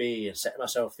wanted to be, and setting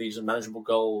myself these unmanageable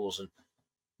goals, and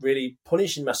really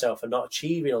punishing myself for not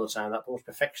achieving all the time. That almost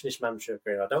perfectionist mantra of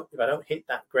if I don't hit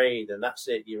that grade, then that's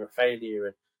it, you're a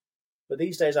failure. But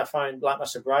these days I find, like my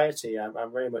sobriety,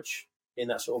 I'm very much in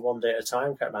that sort of one day at a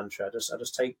time kind of mantra. I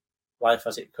just take life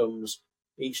as it comes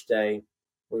each day.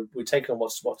 We take on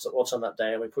what's on that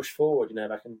day, and we push forward.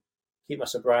 If I can keep my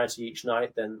sobriety each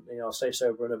night, then I'll stay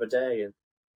sober another day. And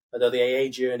although the AA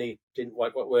journey didn't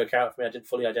quite work out for me, I didn't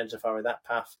fully identify with that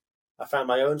path. I found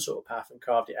my own sort of path and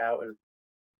carved it out. And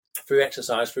through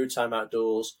exercise, through time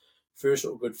outdoors, through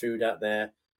sort of good food out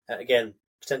there, again,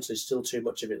 potentially still too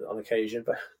much of it on occasion,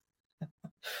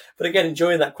 but again,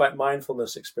 enjoying that quite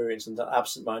mindfulness experience and that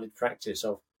absent-minded practice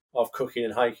of cooking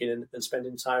and hiking and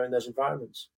spending time in those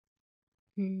environments.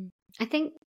 I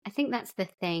think that's the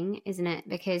thing, isn't it?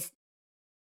 Because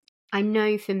I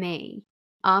know for me,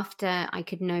 after I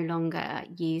could no longer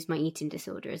use my eating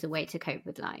disorder as a way to cope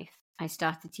with life, I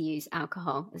started to use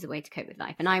alcohol as a way to cope with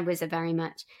life. And I am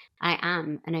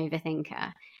an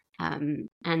overthinker.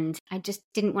 And I just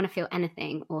didn't want to feel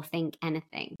anything or think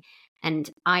anything. And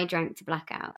I drank to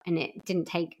blackout, and it didn't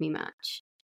take me much,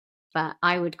 but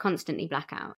I would constantly black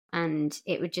out, and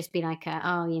it would just be like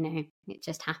it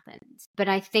just happens. But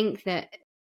I think that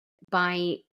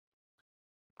by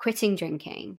quitting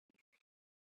drinking,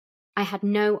 I had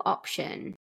no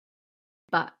option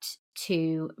but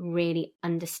to really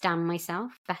understand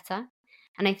myself better.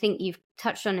 And I think you've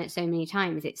touched on it so many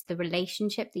times. It's the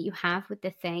relationship that you have with the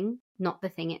thing, not the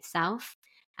thing itself,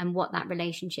 and what that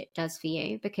relationship does for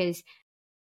you. Because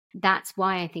that's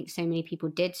why I think so many people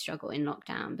did struggle in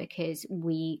lockdown, because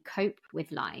we cope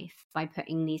with life by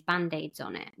putting these band-aids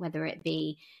on it, whether it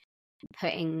be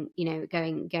putting,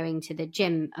 going to the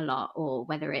gym a lot, or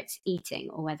whether it's eating,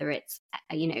 or whether it's,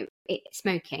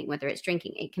 smoking, whether it's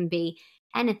drinking. It can be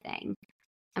anything.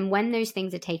 And when those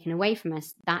things are taken away from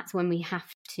us, that's when we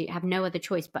have to have no other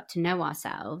choice but to know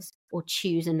ourselves or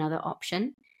choose another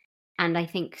option. And I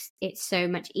think it's so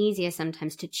much easier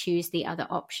sometimes to choose the other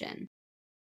option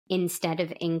instead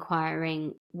of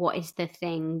inquiring, what is the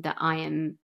thing that I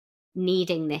am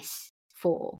needing this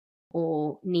for,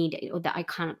 or that I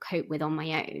can't cope with on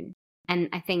my own. And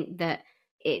I think that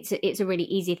it's a really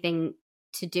easy thing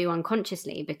to do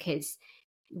unconsciously, because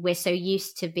we're so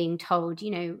used to being told,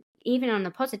 even on the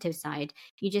positive side,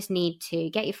 you just need to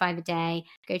get your 5 a day,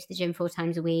 go to the gym 4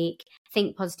 times a week,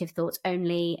 think positive thoughts,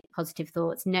 only positive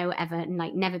thoughts,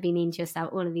 never be mean to yourself.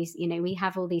 All of these, we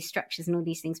have all these structures and all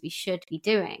these things we should be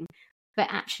doing. But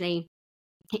actually,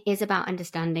 it is about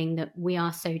understanding that we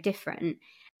are so different,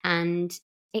 and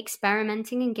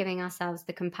experimenting and giving ourselves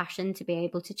the compassion to be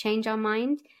able to change our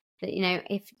mind. That,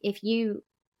 if you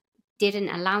didn't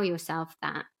allow yourself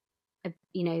that,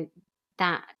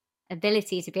 that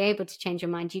ability to be able to change your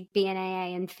mind, you'd be in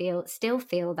AA and still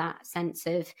feel that sense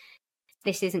of,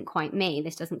 this isn't quite me,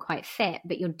 this doesn't quite fit,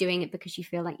 but you're doing it because you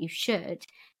feel like you should,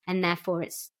 and therefore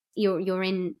you're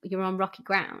on rocky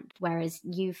ground. Whereas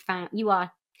you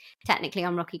are technically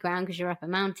on rocky ground because you're up a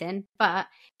mountain, but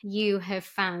you have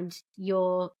found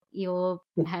your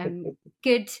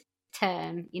good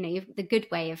term, the good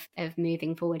way of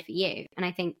moving forward for you. And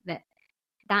I think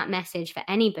that message for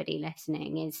anybody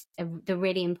listening is the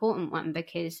really important one,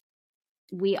 because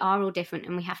we are all different,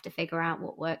 and we have to figure out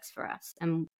what works for us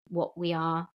and what we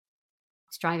are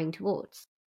striving towards.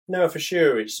 No, for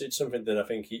sure. It's something that I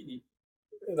think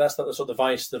that's not the sort of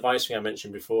the vice thing I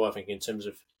mentioned before. I think in terms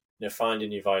of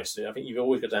finding your vice, I think you've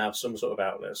always got to have some sort of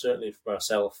outlet. Certainly for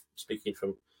myself, speaking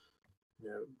from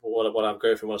what I'm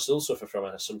going through, what I still suffer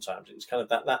from sometimes, it's kind of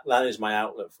that is my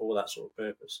outlet for that sort of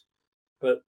purpose.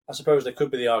 But I suppose there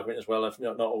could be the argument as well of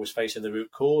not always facing the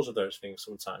root cause of those things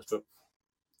sometimes. But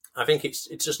I think it's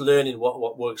just learning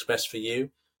what works best for you.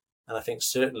 And I think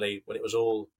certainly when it was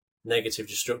all negative,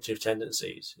 destructive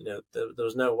tendencies, there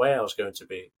was no way I was going to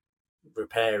be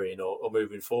repairing or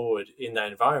moving forward in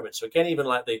that environment. So again, even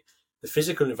like the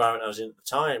physical environment I was in at the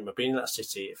time of being in that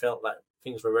city, it felt like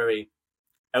things were very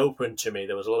open to me.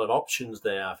 There was a lot of options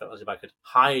there. I felt as if I could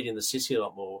hide in the city a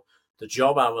lot more. The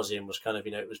job I was in was kind of,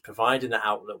 it was providing that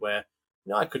outlet where,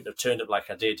 I couldn't have turned up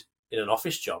like I did in an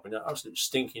office job, absolute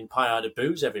stinking pie-eyed of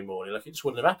booze every morning. Like, it just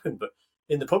wouldn't have happened. But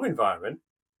in the pub environment,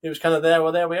 it was kind of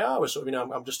there we are. We're sort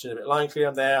of, I'm just doing a bit of line clear.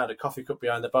 I'm there. I had a coffee cup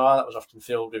behind the bar that was often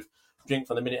filled with drink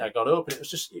from the minute I got up. And it was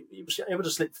just, it was able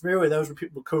to slip through, and those were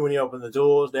people coming when you open the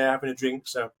doors, they're having a drink.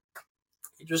 So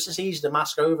it was just easy to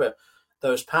mask over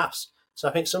those paths. So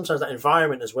I think sometimes that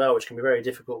environment as well, which can be a very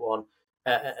difficult one,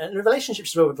 and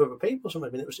relationships with other people.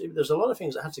 Sometimes, there's a lot of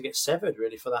things that had to get severed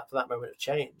really for that moment of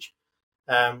change.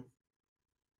 But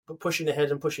pushing ahead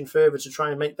and pushing further to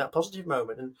try and make that positive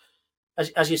moment. And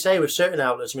as you say, with certain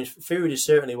outlets, food is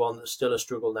certainly one that's still a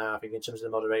struggle now. I think in terms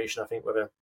of the moderation, I think whether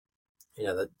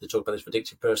they talk about these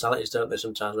addictive personalities, don't they?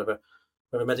 Sometimes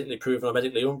whether medically proven or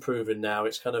medically unproven now,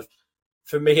 it's kind of,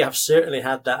 for me, I've certainly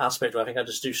had that aspect where I think I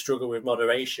just do struggle with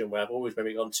moderation, where I've always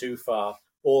maybe gone too far,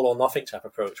 all or nothing type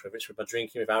approach, whether it's with my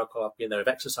drinking, with alcohol. I've been there with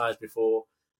exercise before,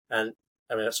 and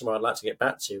I mean, that's somewhere I'd like to get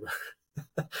back to.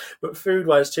 But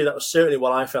food-wise too, that was certainly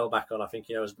what I fell back on. I think,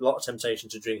 there was a lot of temptation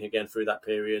to drink again through that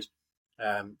period,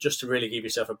 just to really give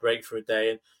yourself a break for a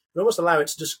day and almost allow it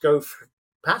to just go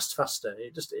past faster.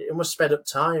 It almost sped up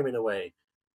time in a way.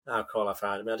 Alcohol, I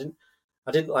found. I mean,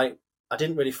 I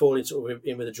didn't really fall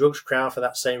in with the drugs crowd for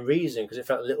that same reason, because it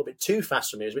felt a little bit too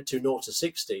fast for me. It was a bit too 0 to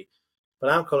 60.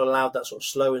 But alcohol allowed that sort of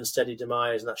slow and steady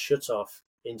demise and that shut off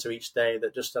into each day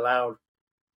that just allowed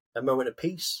a moment of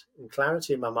peace and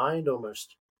clarity in my mind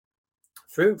almost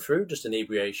through just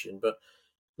inebriation. But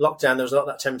lockdown, there was a lot of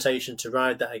that temptation to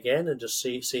ride that again and just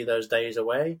see those days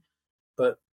away.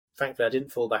 But thankfully, I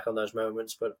didn't fall back on those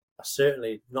moments. But I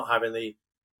certainly, not having the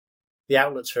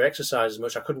outlets for exercise as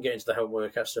much, I couldn't get into the home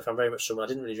workout stuff. I'm very much someone, I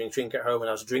didn't really drink at home when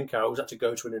I was a drinker. I always had to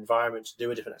go to an environment to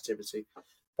do a different activity.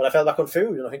 But I fell back on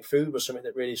food, and I think food was something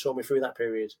that really saw me through that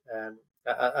period.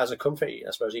 As a comfort eater,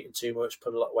 I suppose, eating too much,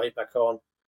 put a lot of weight back on,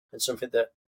 and something that,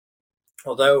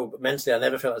 although mentally I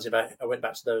never felt as if I went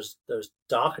back to those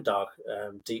dark,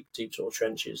 deep sort of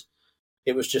trenches.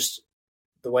 It was just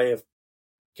the way of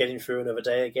getting through another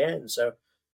day again. So,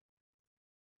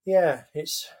 yeah,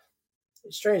 it's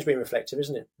strange being reflective,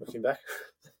 isn't it? Looking back,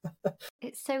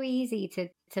 it's so easy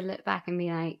to look back and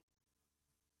be like,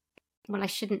 well, I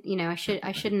shouldn't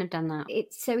have done that.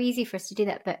 It's so easy for us to do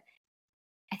that, but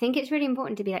I think it's really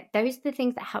important to be like, those are the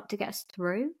things that help to get us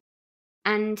through.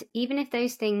 And even if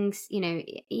those things,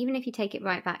 even if you take it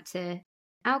right back to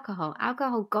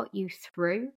alcohol got you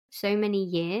through so many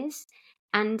years.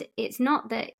 And it's not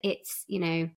that it's,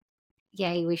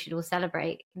 yay, we should all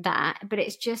celebrate that, but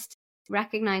it's just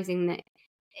recognizing that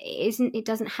it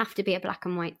doesn't have to be a black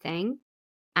and white thing.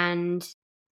 And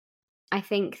I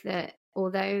think that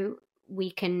although we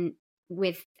can,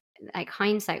 with like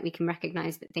hindsight, we can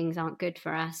recognize that things aren't good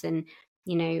for us and,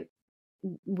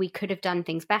 we could have done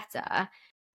things better.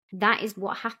 That is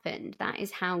what happened. That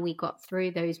is how we got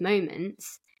through those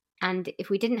moments. And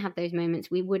if we didn't have those moments,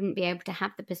 we wouldn't be able to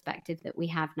have the perspective that we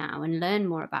have now and learn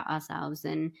more about ourselves.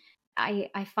 And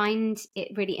I find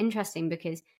it really interesting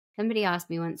because somebody asked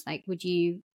me once, like,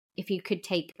 if you could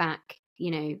take back,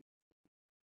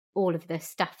 all of the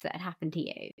stuff that had happened to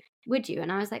you, would you?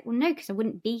 And I was like, well, no, because I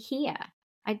wouldn't be here.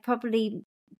 I'd probably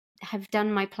have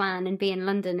done my plan and be in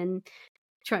London and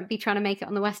trying to make it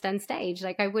on the West End stage.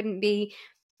 Like I wouldn't be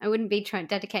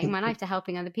dedicating my life to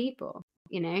helping other people,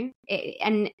 and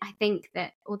I think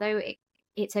that although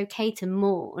it's okay to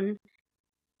mourn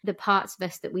the parts of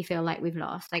us that we feel like we've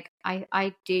lost, like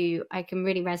I can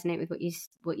really resonate with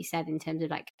what you said in terms of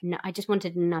like, I just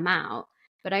wanted to numb out,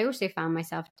 but I also found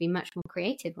myself to be much more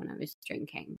creative when I was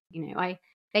drinking. I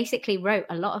basically wrote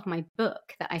a lot of my book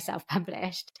that I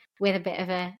self-published with a bit of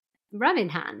a rum in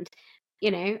hand.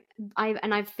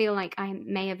 I feel like I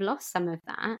may have lost some of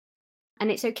that, and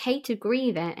it's okay to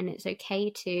grieve it, and it's okay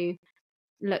to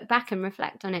look back and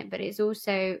reflect on it, but it's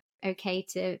also okay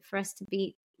for us to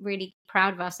be really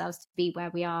proud of ourselves to be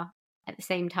where we are at the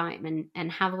same time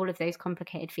and have all of those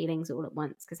complicated feelings all at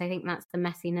once, because I think that's the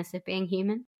messiness of being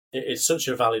human. It's such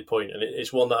a valid point, and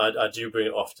it's one that I do bring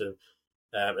it often.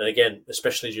 And again,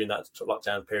 especially during that sort of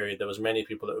lockdown period, there was many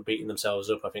people that were beating themselves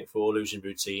up, I think, for losing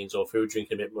routines or for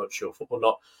drinking a bit much or for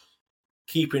not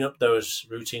keeping up those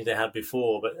routines they had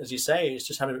before. But as you say, it's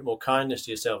just having a bit more kindness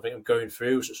to yourself. I think I'm going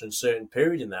through such an uncertain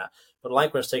period in that. But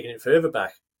likewise, taking it further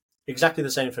back, exactly the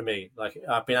same for me. Like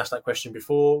I've been asked that question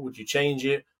before, would you change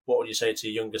it? What would you say to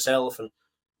your younger self? And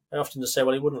I often just say,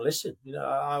 well, he wouldn't listen.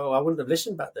 I wouldn't have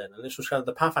listened back then. And this was kind of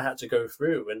the path I had to go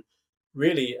through. And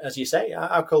really, as you say,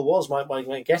 alcohol was my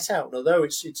get out. And although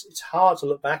it's hard to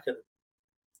look back at,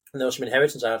 and there was some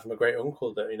inheritance I had from a great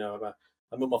uncle that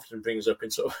my mum often brings up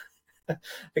in sort of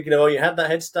thinking, you had that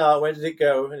head start. Where did it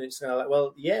go? And it's kind of like,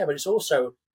 well, yeah, but it's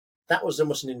also that was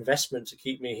almost an investment to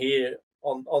keep me here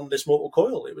on this mortal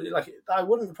coil. It was like I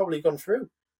wouldn't have probably gone through.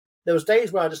 There was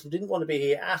days where I just didn't want to be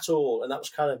here at all, and that was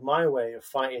kind of my way of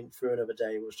fighting through another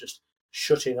day, was just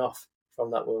shutting off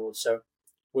from that world. So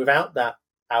without that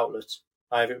outlet,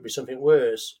 either it would be something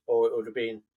worse, or it would have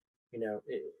been, it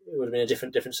would have been a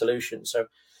different solution. So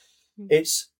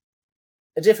it's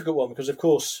a difficult one because, of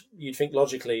course, you'd think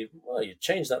logically, well, you'd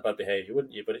change that bad behaviour,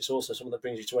 wouldn't you? But it's also something that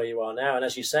brings you to where you are now. And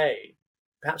as you say,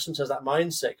 perhaps sometimes that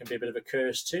mindset can be a bit of a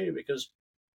curse too, because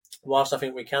whilst I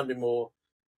think we can be more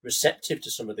receptive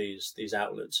to some of these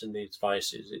outlets and these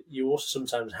vices, you also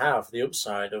sometimes have the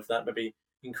upside of that maybe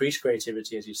increased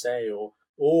creativity, as you say,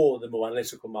 or the more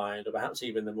analytical mind, or perhaps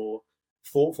even the more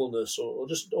thoughtfulness or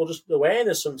just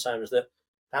awareness sometimes that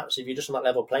perhaps if you're just on that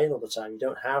level playing all the time, you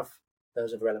don't have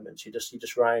those other elements. You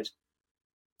just ride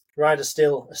a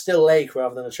still lake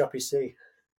rather than a choppy sea.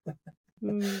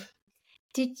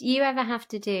 Did you ever have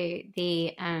to do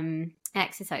the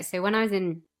exercise? So when I was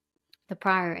in the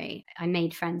Priory, I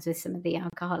made friends with some of the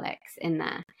alcoholics in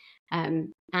there.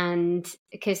 And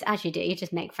because as you do, you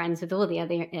just make friends with all the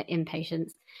other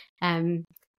inpatients.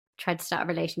 Tried to start a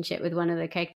relationship with one of the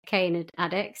cocaine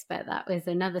addicts, but that was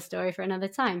another story for another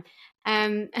time.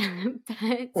 But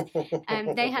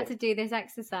they had to do this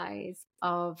exercise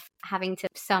of having to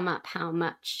sum up how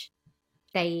much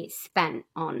they spent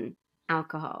on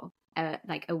alcohol,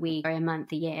 like a week or a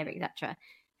month, a year, etc.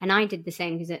 And I did the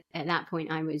same because at that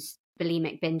point I was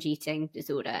bulimic binge eating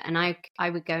disorder, and I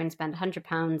would go and spend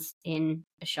 £100 in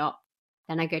a shop,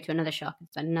 then I go to another shop and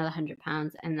spend another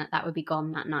 £100, and that would be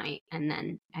gone that night, and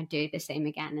then I'd do the same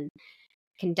again, and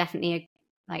can definitely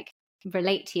like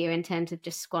relate to you in terms of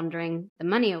just squandering the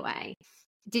money away.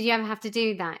 Did you ever have to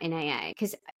do that in AA?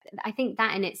 Because I think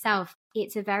that in itself,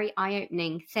 it's a very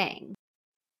eye-opening thing.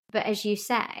 But as you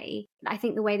say, I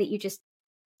think the way that you just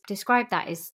described that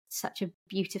is such a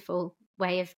beautiful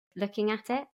way of looking at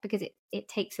it, because it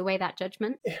takes away that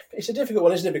judgment. It's a difficult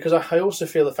one, isn't it? Because I also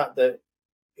feel the fact that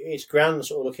it's grand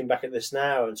sort of looking back at this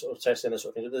now and sort of testing this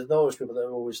sort of thing. There's always people that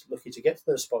are always lucky to get to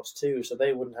those spots too, so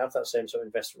they wouldn't have that same sort of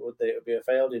investment, would they? It would be a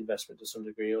failed investment to some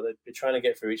degree, or they'd be trying to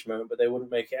get through each moment, but they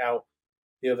wouldn't make it out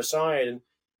the other side. And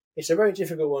it's a very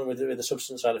difficult one with the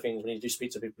substance side of things when you do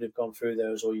speak to people who've gone through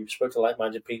those, or you've spoke to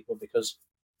like-minded people, because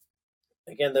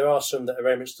again, there are some that are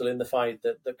very much still in the fight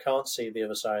that can't see the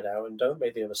other side out and don't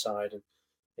make the other side, and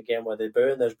again, where they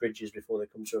burn those bridges before they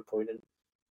come to a point. And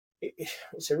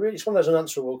it's one of those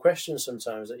unanswerable questions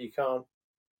sometimes that you can't.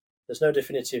 There's no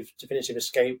definitive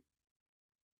escape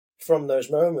from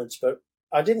those moments. But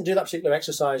I didn't do that particular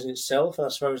exercise in itself, and I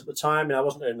suppose at the time, I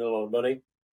wasn't earning a lot of money.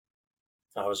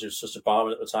 I was just a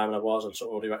barman at the time, and I was sort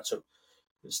of already wrapped up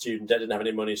with student debt, didn't have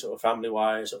any money, sort of family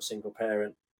wise, sort of single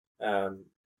parent.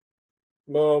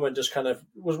 Mum, and just kind of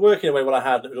was working away what I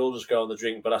had. It would all just go on the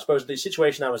drink. But I suppose the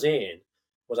situation I was in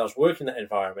was I was working in that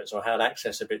environment, so I had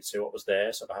access a bit to what was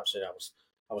there. So perhaps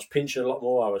I was pinching a lot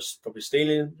more. I was probably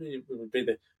stealing. It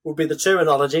would be the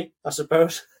terminology, I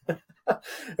suppose.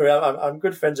 I'm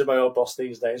good friends with my old boss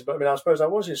these days, but I suppose I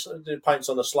was just doing pints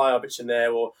on the sly bits in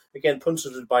there, or again,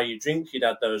 punters would buy you drink. You'd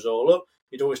add those all up.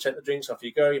 You'd always take the drinks off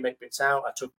you go. You make bits out.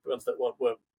 I took ones that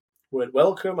weren't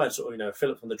welcome. I'd sort of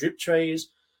fill up from the drip trays.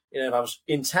 If I was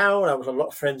in town, I was a lot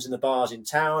of friends in the bars in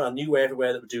town. I knew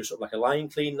everywhere that would do sort of like a line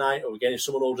clean night, or again, if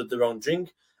someone ordered the wrong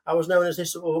drink, I was known as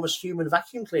this sort of almost human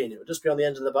vacuum cleaner. It would just be on the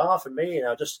end of the bar for me,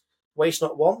 just waste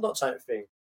not, want not type of thing.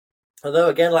 Although,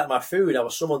 again, like my food, I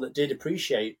was someone that did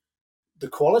appreciate the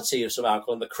quality of some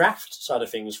alcohol and the craft side of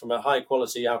things from a high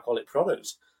quality alcoholic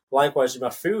product. Likewise, with my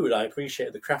food, I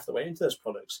appreciated the craft that went into those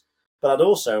products. But I'd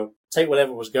also take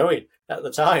whatever was going at the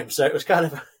time. So it was kind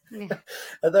of... Yeah.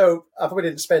 Although I probably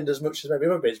didn't spend as much as maybe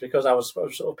other bits, because I was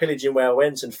sort of pillaging where I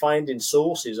went and finding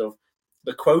sources of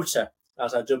the quota,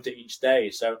 as I dubbed it, each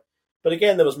day. So, but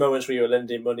again, there was moments where you were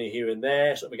lending money here and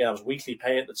there. So again, I was weekly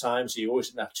pay at the time, so you always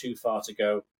didn't have too far to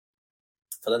go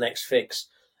for the next fix.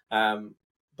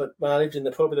 But when I lived in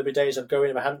the pub, there'd be days I'd go in,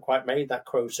 if I hadn't quite made that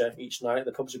quota each night,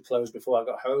 the pubs would close before I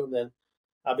got home, then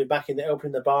I'd be back in there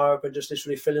opening the bar up and just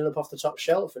literally filling up off the top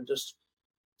shelf and just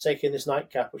taking this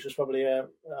nightcap, which was probably a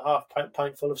half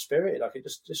pint full of spirit. Like, it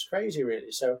just crazy,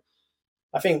 really. So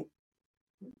I think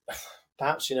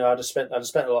perhaps, I'd have spent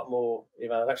a lot more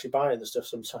if I was actually buying the stuff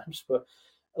sometimes. But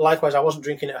likewise, I wasn't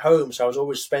drinking at home, so I was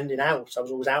always spending out. I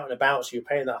was always out and about, so you're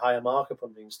paying that higher markup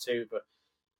on things too. But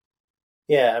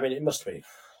yeah, it must be.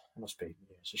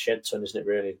 It's a shed ton, isn't it,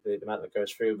 really, the amount that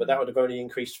goes through. But that would have only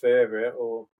increased further,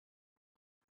 or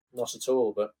not at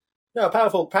all. But no,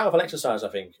 powerful exercise, I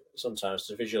think, sometimes,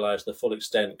 to visualise the full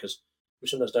extent, because we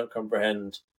sometimes don't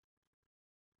comprehend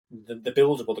the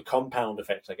buildable, the compound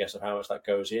effect, I guess, of how much that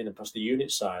goes in, and plus the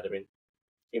unit side.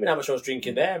 Even how much I was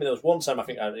drinking there. There was one time I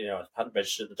think I hadn't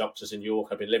registered the doctors in York.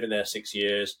 I'd been living there 6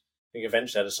 years. I think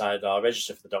eventually I decided I'll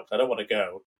register for the doctor. I don't want to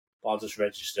go, but I'll just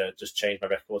register, just change my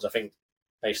records. I think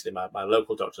basically my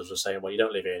local doctors were saying, well, you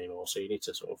don't live here anymore, so you need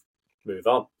to sort of move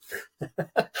on.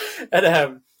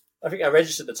 And I think I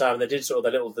registered at the time, and they did sort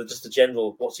of just the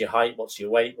general, what's your height, what's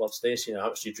your weight, what's this, how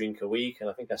much do you drink a week? And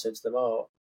I think I said to them,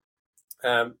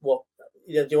 what,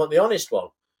 do you want the honest one?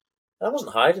 And I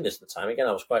wasn't hiding this at the time. Again,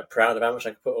 I was quite proud of how much I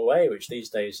could put away, which these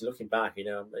days, looking back,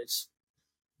 it's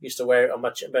used to wear it on my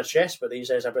chest, but these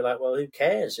days I'd be like, well, who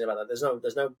cares about that?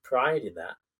 There's no pride in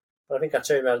that. But I think I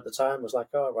turned around at the time and was like,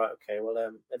 oh, right, okay, well,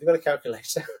 have you got a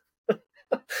calculator?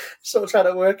 Sort of trying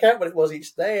to work out what it was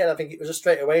each day, and I think it was just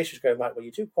straight away she was going, right, well,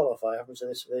 you do qualify, haven't you,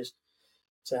 this for this,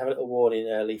 to have a little warning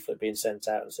leaflet being sent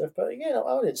out and stuff. But again,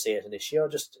 I didn't see it as an issue. I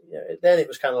just, then it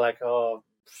was kind of like, oh,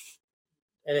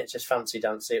 NHS fancy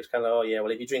dancy. It was kind of, oh yeah,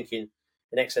 well, if you're drinking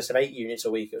in excess of 8 units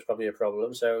a week, it's probably a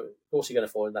problem. So of course you're going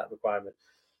to fall in that requirement.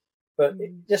 But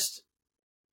it just,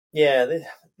 yeah,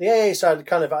 the AA side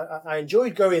kind of, I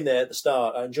enjoyed going there at the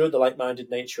start. I enjoyed the like-minded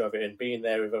nature of it and being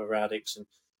there with other addicts and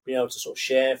being able to sort of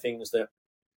share things that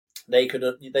they could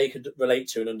relate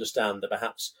to and understand, that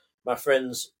perhaps my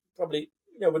friends probably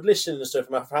would listen and stuff.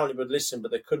 My family would listen,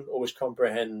 but they couldn't always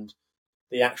comprehend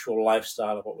the actual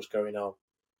lifestyle of what was going on.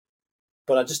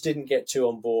 But I just didn't get too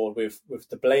on board with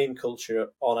the blame culture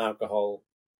on alcohol,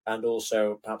 and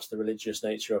also perhaps the religious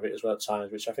nature of it as well at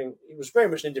times, which I think it was very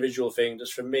much an individual thing.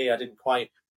 Just for me, I didn't quite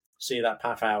see that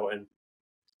path out and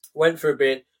went for a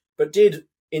bit, but did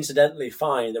incidentally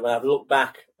find that when I've looked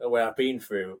back at where I've been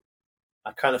through,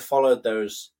 I kind of followed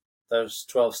those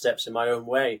 12 steps in my own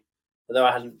way. Although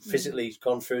I hadn't physically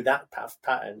gone through that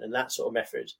pattern and that sort of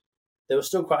method, there was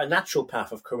still quite a natural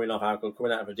path of coming off alcohol,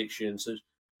 coming out of addiction,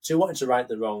 to wanting to right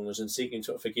the wrongs and seeking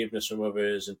sort of forgiveness from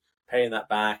others and paying that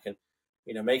back and,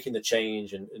 making the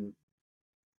change and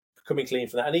coming clean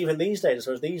from that. And even these days,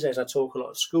 I suppose I talk a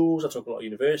lot at schools, I talk a lot at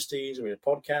universities, I mean,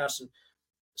 podcasts, and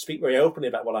speak very openly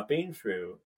about what I've been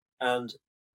through. And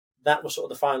that was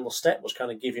sort of the final step, was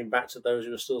kind of giving back to those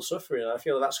who are still suffering. And I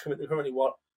feel that's currently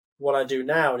what I do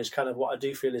now, and is kind of what I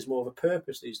do feel is more of a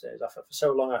purpose these days. For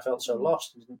so long I felt so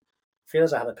lost and didn't feel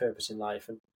as I had a purpose in life.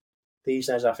 And these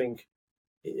days I think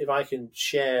if I can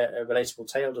share a relatable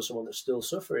tale to someone that's still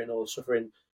suffering or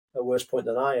suffering at a worse point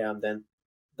than I am, then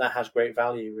that has great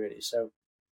value, really. So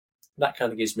that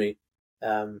kind of gives me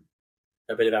a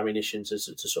bit of ammunition to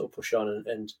sort of push on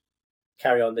and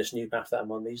carry on this new path that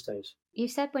I'm on these days. You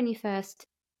said when you first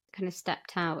kind of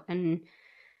stepped out and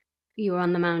you were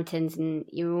on the mountains and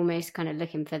you were almost kind of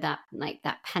looking for that, like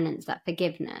that penance, that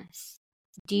forgiveness.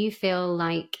 Do you feel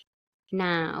like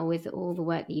now, with all the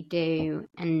work that you do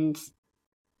and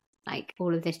like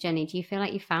all of this journey, do you feel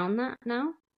like you found that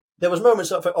now? There was moments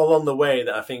along the way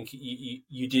that I think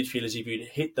you did feel as if you'd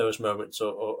hit those moments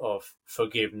of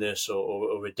forgiveness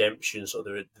or redemption, sort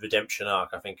of the redemption arc.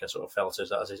 I think I sort of felt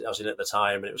as I was in at the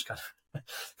time, and it was kind of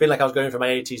feeling like I was going for my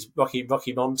 80s Rocky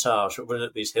montage, running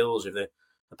up these hills with the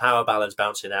power ballads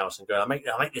bouncing out and going,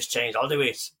 I'll make this change, I'll do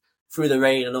it through the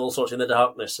rain and all sorts in the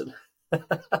darkness. And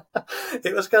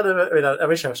it was kind of, I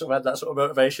wish I sort of had that sort of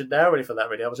motivation now really for that.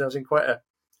 Really, I was in quite a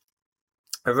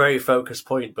very focused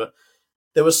point, but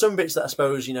there were some bits that I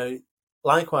suppose,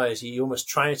 likewise, you almost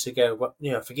try to go,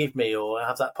 forgive me or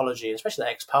have that apology, especially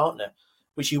that ex-partner,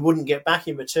 which you wouldn't get back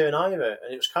in return either.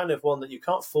 And it was kind of one that you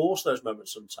can't force those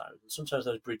moments sometimes. And sometimes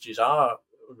those bridges are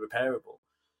unrepairable.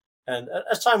 And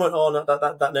as time went on,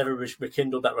 that never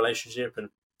rekindled that relationship. And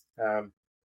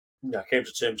I came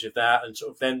to terms with that and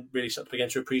sort of then really sort of began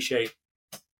to appreciate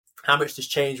how much this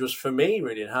change was for me,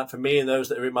 really, and how for me and those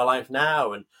that are in my life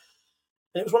now. And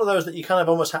it was one of those that you kind of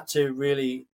almost had to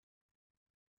really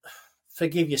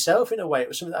forgive yourself in a way. It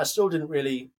was something that I still didn't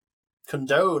really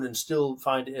condone and still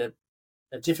find it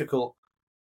a difficult,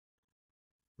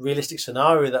 realistic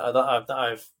scenario that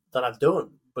I've done.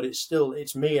 But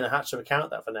it's me, and I had to account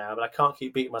that for now. But I can't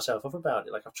keep beating myself up about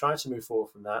it. Like, I've tried to move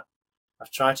forward from that.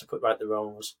 I've tried to put right the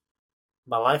wrongs.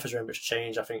 My life has very much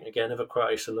changed. I think, again, another quote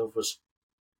I used to love was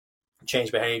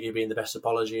change behaviour being the best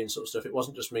apology and sort of stuff. It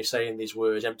wasn't just me saying these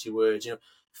words, empty words.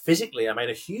 Physically, I made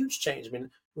a huge change. I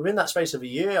mean, within that space of a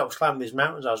year, I was climbing these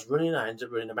mountains. I was running. I ended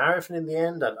up running a marathon in the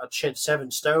end. I'd shed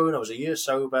 7 stone. I was a year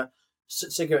sober.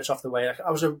 Cigarettes off the way.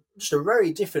 I was just a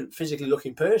very different physically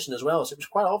looking person as well. So it was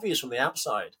quite obvious from the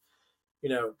outside,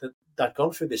 that I'd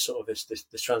gone through this sort of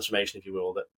this transformation, if you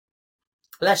will. That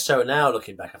less so now,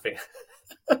 looking back, I think.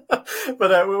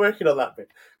 But we're working on that bit.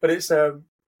 But it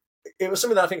was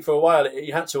something that I think for a while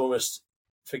you had to almost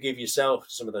forgive yourself for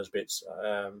some of those bits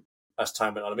as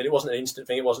time went on. I mean, it wasn't an instant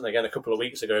thing. It wasn't, again, a couple of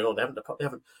weeks ago. No,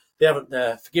 they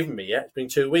haven't forgiven me yet. It's been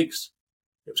 2 weeks.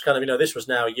 It was kind of, this was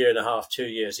now a year and a half, 2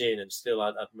 years in, and still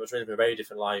I was living a very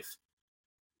different life.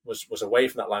 Was away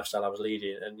from that lifestyle I was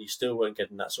leading, and you still weren't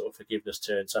getting that sort of forgiveness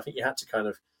turn. So I think you had to kind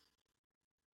of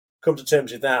come to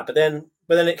terms with that. But then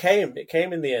it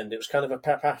came in the end. It was kind of a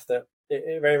path that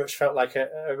it very much felt like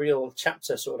a real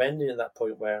chapter sort of ending at that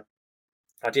point, where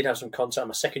I did have some contact.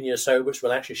 My second year sober, which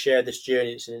will actually share this journey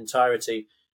in its entirety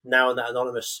now on that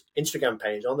anonymous Instagram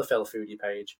page, on the Foodie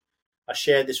page. I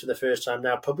shared this for the first time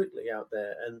now publicly out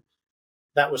there, and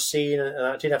that was seen, and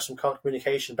I did have some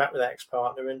communication back with that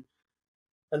ex-partner,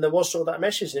 and there was sort of that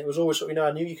message, and it was always sort of,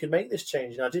 I knew you could make this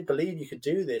change, and I did believe you could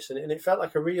do this, and it felt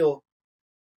like a real,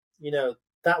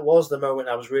 that was the moment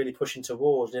I was really pushing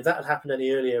towards. And if that had happened any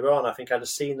earlier on, I think I'd have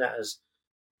seen that as,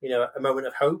 a moment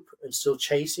of hope and still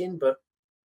chasing. But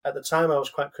at the time I was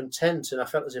quite content, and I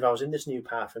felt as if I was in this new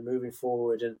path and moving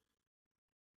forward. And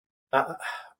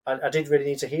I did really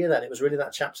need to hear that. It was really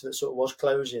that chapter that sort of was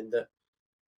closing that,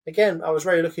 again, I was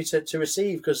very lucky to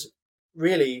receive, because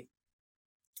really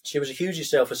she was a hugely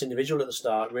selfless individual at the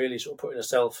start, really sort of putting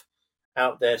herself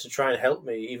out there to try and help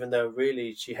me, even though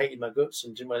really she hated my guts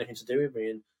and didn't want anything to do with me.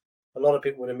 And a lot of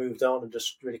people would have moved on and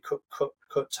just really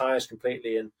cut ties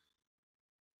completely. And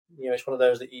it's one of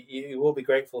those that you will be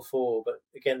grateful for. But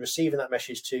again, receiving that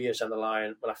message 2 years down the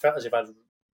line, when I felt as if I'd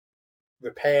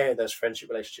repaired those friendship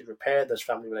relationships, repaired those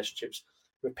family relationships,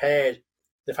 repaired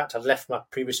the fact I'd left my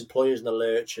previous employers in the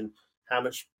lurch, and how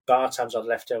much bar tabs I'd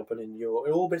left open in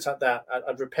Europe, all bits like that.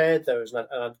 I'd repaired those, and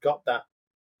I'd got that.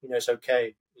 It's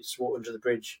okay. It's water under the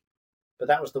bridge. But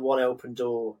that was the one open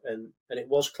door, and it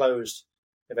was closed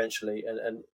eventually.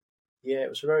 And yeah, it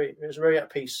was a very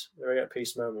at peace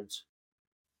moment.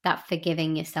 That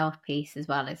forgiving yourself piece as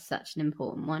well is such an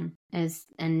important one,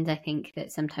 and I think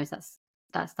that sometimes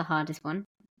that's the hardest one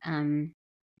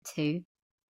too.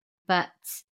 But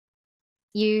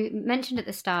you mentioned at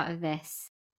the start of this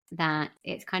that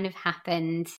it's kind of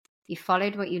happened, you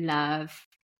followed what you love,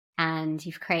 and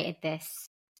you've created this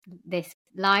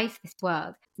life, this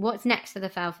world. What's next for the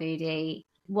Foul Foodie?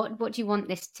 What do you want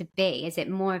this to be? Is it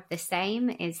more of the same?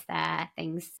 Is there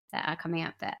things that are coming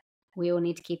up that we all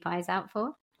need to keep eyes out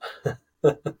for?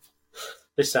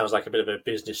 This sounds like a bit of a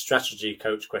business strategy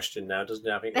coach question now, doesn't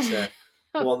it? I think it's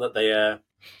one that they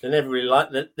never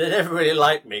really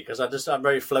like me, because I'm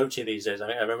very floaty these days. I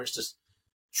think I very much just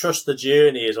trust the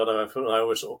journey is what I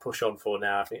always sort of push on for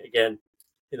now. I think, again,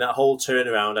 in that whole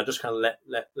turnaround, I just kind of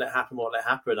let happen what let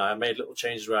happen. I made little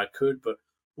changes where I could, but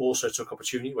also took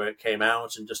opportunity where it came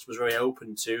out, and just was very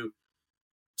open to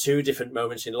different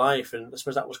moments in life. And I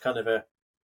suppose that was kind of a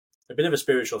bit of a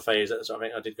spiritual phase that I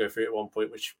think I did go through at one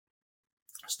point, which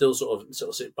I still sort of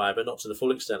sit by, but not to the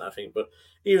full extent, I think. But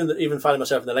even finding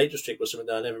myself in the Lake District was something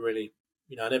that I never really,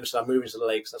 I never said I'm moving to the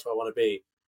lakes, that's where I want to be.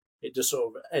 It just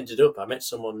sort of ended up, I met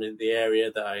someone in the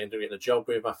area that I ended up getting a job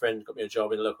with. My friend got me a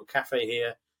job in a local cafe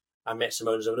here. I met some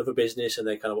owners of another business, and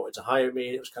they kind of wanted to hire me.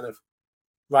 And it was kind of,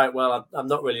 right, well, I'm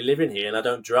not really living here, and I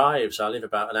don't drive, so I live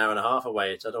about an hour and a half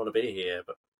away, so I don't want to be here.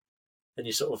 But then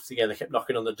you sort of, again, they kept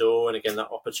knocking on the door, and again,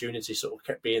 that opportunity sort of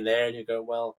kept being there, and you go,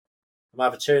 well, I'm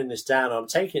either turning this down or I'm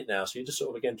taking it now. So you just sort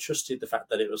of, again, trusted the fact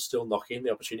that it was still knocking,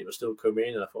 the opportunity was still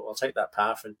coming, and I thought, well, I'll take that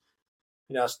path. And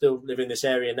I still live in this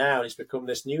area now, and it's become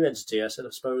this new entity. I said,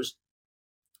 I suppose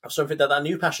something that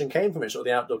new passion came from it, sort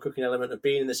of the outdoor cooking element of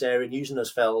being in this area and using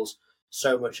those fells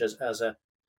so much as a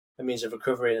means of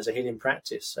recovery and as a healing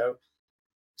practice.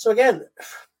 So again,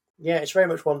 yeah, it's very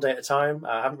much one day at a time.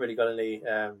 I haven't really got any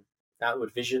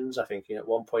outward visions. I think at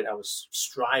one point I was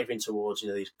striving towards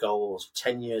these goals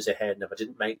 10 years ahead, and if I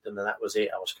didn't make them, then that was it.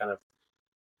 I was kind of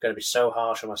going to be so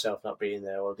harsh on myself not being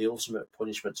there, or the ultimate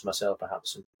punishment to myself,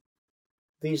 perhaps. And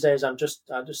these days, I just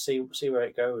see where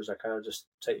it goes. I kind of just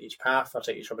take each path. I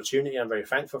take each opportunity. I'm very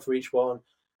thankful for each one.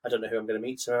 I don't know who I'm going to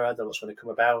meet tomorrow. I don't know what's going to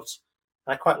come about.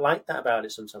 And I quite like that about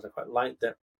it sometimes. I quite like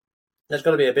that there's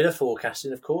got to be a bit of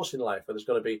forecasting, of course, in life, but there's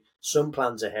got to be some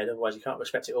plans ahead. Otherwise, you can't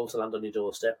expect it all to land on your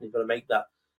doorstep, and you've got to make that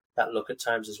look at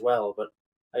times as well. But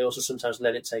I also sometimes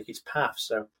let it take its path.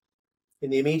 So in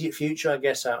the immediate future, I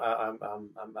guess I'm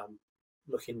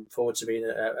looking forward to being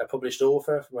a published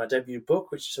author for my debut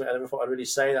book, which is something I never thought I'd really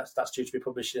say. That's due to be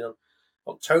published in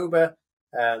October.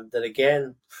 That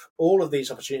again, all of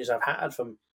these opportunities I've had,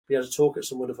 from being able to talk at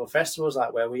some wonderful festivals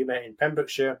like where we met in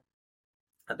Pembrokeshire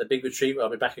at the Big Retreat, where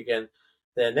I'll be back again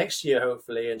there next year,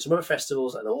 hopefully, and some other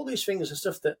festivals, and all these things are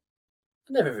stuff that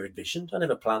I never envisioned. I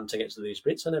never planned to get to these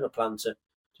bits. I never planned to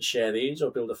share these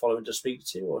or build a following to speak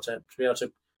to, or to be able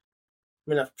to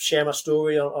I share my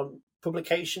story on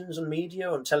publications and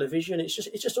media, on television. It's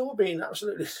just all been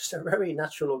absolutely just a very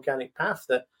natural, organic path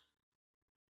that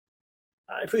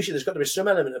I appreciate. There's got to be some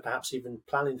element of perhaps even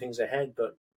planning things ahead,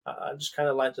 but I just kind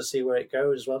of like to see where it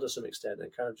goes as well, to some extent,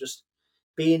 and kind of just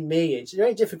being me. It's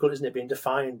very difficult, isn't it, being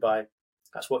defined by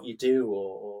that's what you do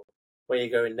or where you're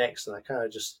going next. And I kind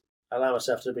of just allow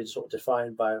myself to be sort of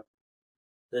defined by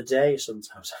the day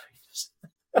sometimes.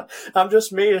 I'm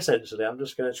just me, essentially. I'm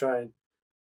just going to try and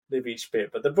live each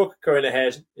bit. But the book going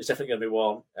ahead is definitely going to be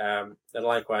one. And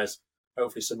likewise,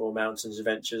 hopefully some more mountains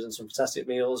adventures and some fantastic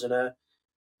meals and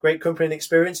great company and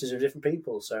experiences with different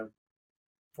people. So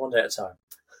one day at a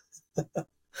time.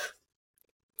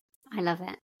 I love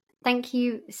it. Thank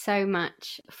you so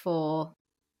much for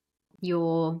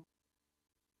your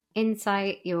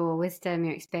insight, your wisdom,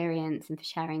 your experience, and for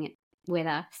sharing it with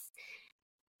us.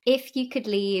 If you could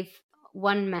leave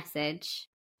one message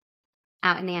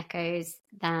out in the echoes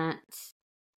that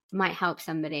might help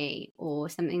somebody, or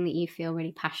something that you feel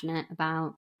really passionate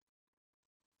about,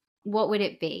 what would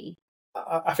it be?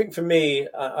 I think for me,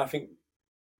 I think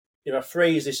if I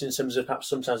phrase this in terms of perhaps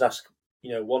sometimes ask,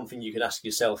 one thing you could ask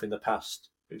yourself in the past,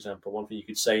 for example, one thing you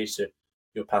could say to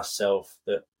your past self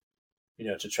that,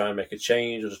 to try and make a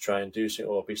change or to try and do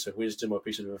something, or a piece of wisdom or a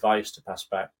piece of advice to pass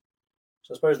back.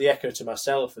 So I suppose the echo to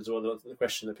myself is one of the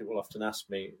question that people often ask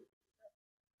me.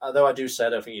 Although I do say I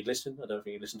don't think he'd listen. I don't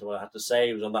think he'd listen to what I had to say.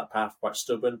 He was on that path, quite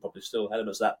stubborn, probably still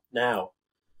elements of that now.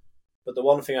 But the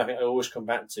one thing I think I always come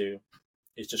back to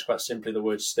is just quite simply the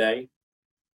word stay.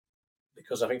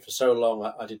 Because I think for so long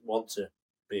I didn't want to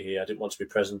be here. I didn't want to be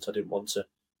present. I didn't want to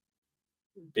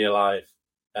be alive.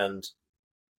 And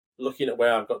looking at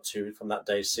where I've got to from that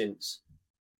day since,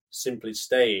 simply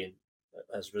staying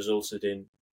has resulted in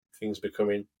things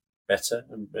becoming better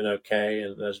and okay.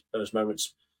 And those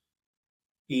moments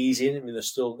easing. I mean,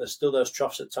 there's still those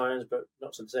troughs at times, but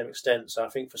not to the same extent. So I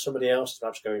think for somebody else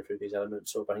perhaps going through these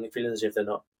elements, or feeling as if they're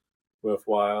not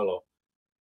worthwhile,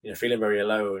 or feeling very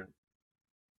alone,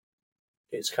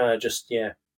 it's kind of just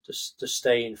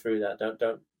staying through that.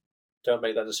 Don't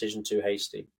make that decision too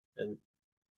hasty. And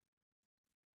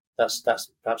that's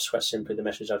perhaps quite simply the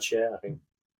message I'd share, I think.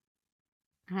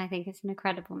 And I think it's an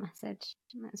incredible message.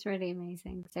 That's really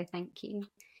amazing. So thank you.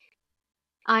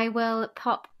 I will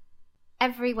pop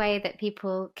every way that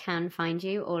people can find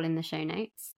you all in the show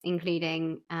notes,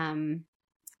 including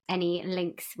any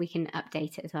links. We can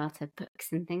update it as well to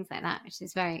books and things like that, which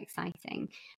is very exciting.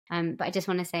 But I just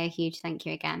want to say a huge thank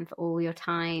you again for all your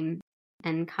time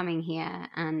and coming here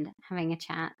and having a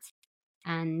chat.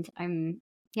 And I'm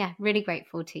really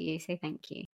grateful to you. So thank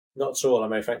you. Not at all.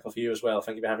 I'm very thankful for you as well.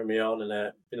 Thank you for having me on, and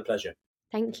it's been a pleasure.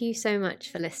 Thank you so much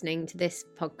for listening to this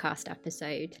podcast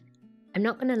episode. I'm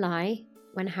not going to lie,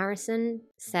 when Harrison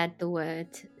said the word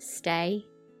stay,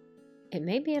 it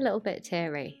made me a little bit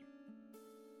teary.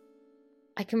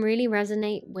 I can really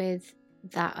resonate with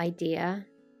that idea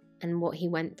and what he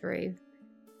went through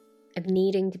of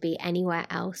needing to be anywhere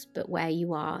else but where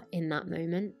you are in that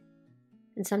moment.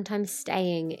 And sometimes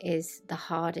staying is the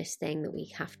hardest thing that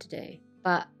we have to do.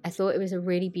 But I thought it was a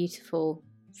really beautiful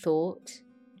thought,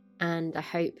 and I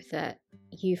hope that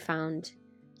you found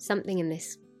something in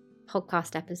this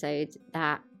podcast episode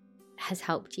that has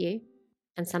helped you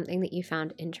and something that you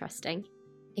found interesting.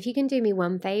 If you can do me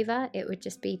one favor, it would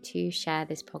just be to share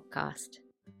this podcast.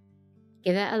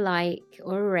 Give it a like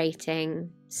or a rating,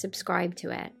 subscribe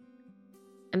to it,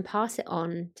 and pass it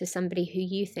on to somebody who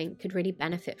you think could really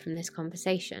benefit from this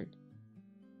conversation.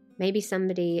 Maybe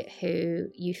somebody who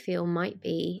you feel might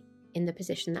be in the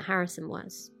position that Harrison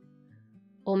was,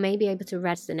 or maybe able to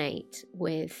resonate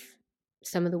with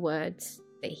some of the words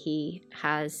that he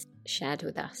has shared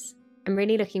with us. I'm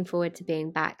really looking forward to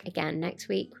being back again next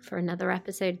week for another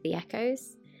episode of The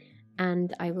Echoes,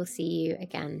 and I will see you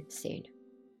again soon.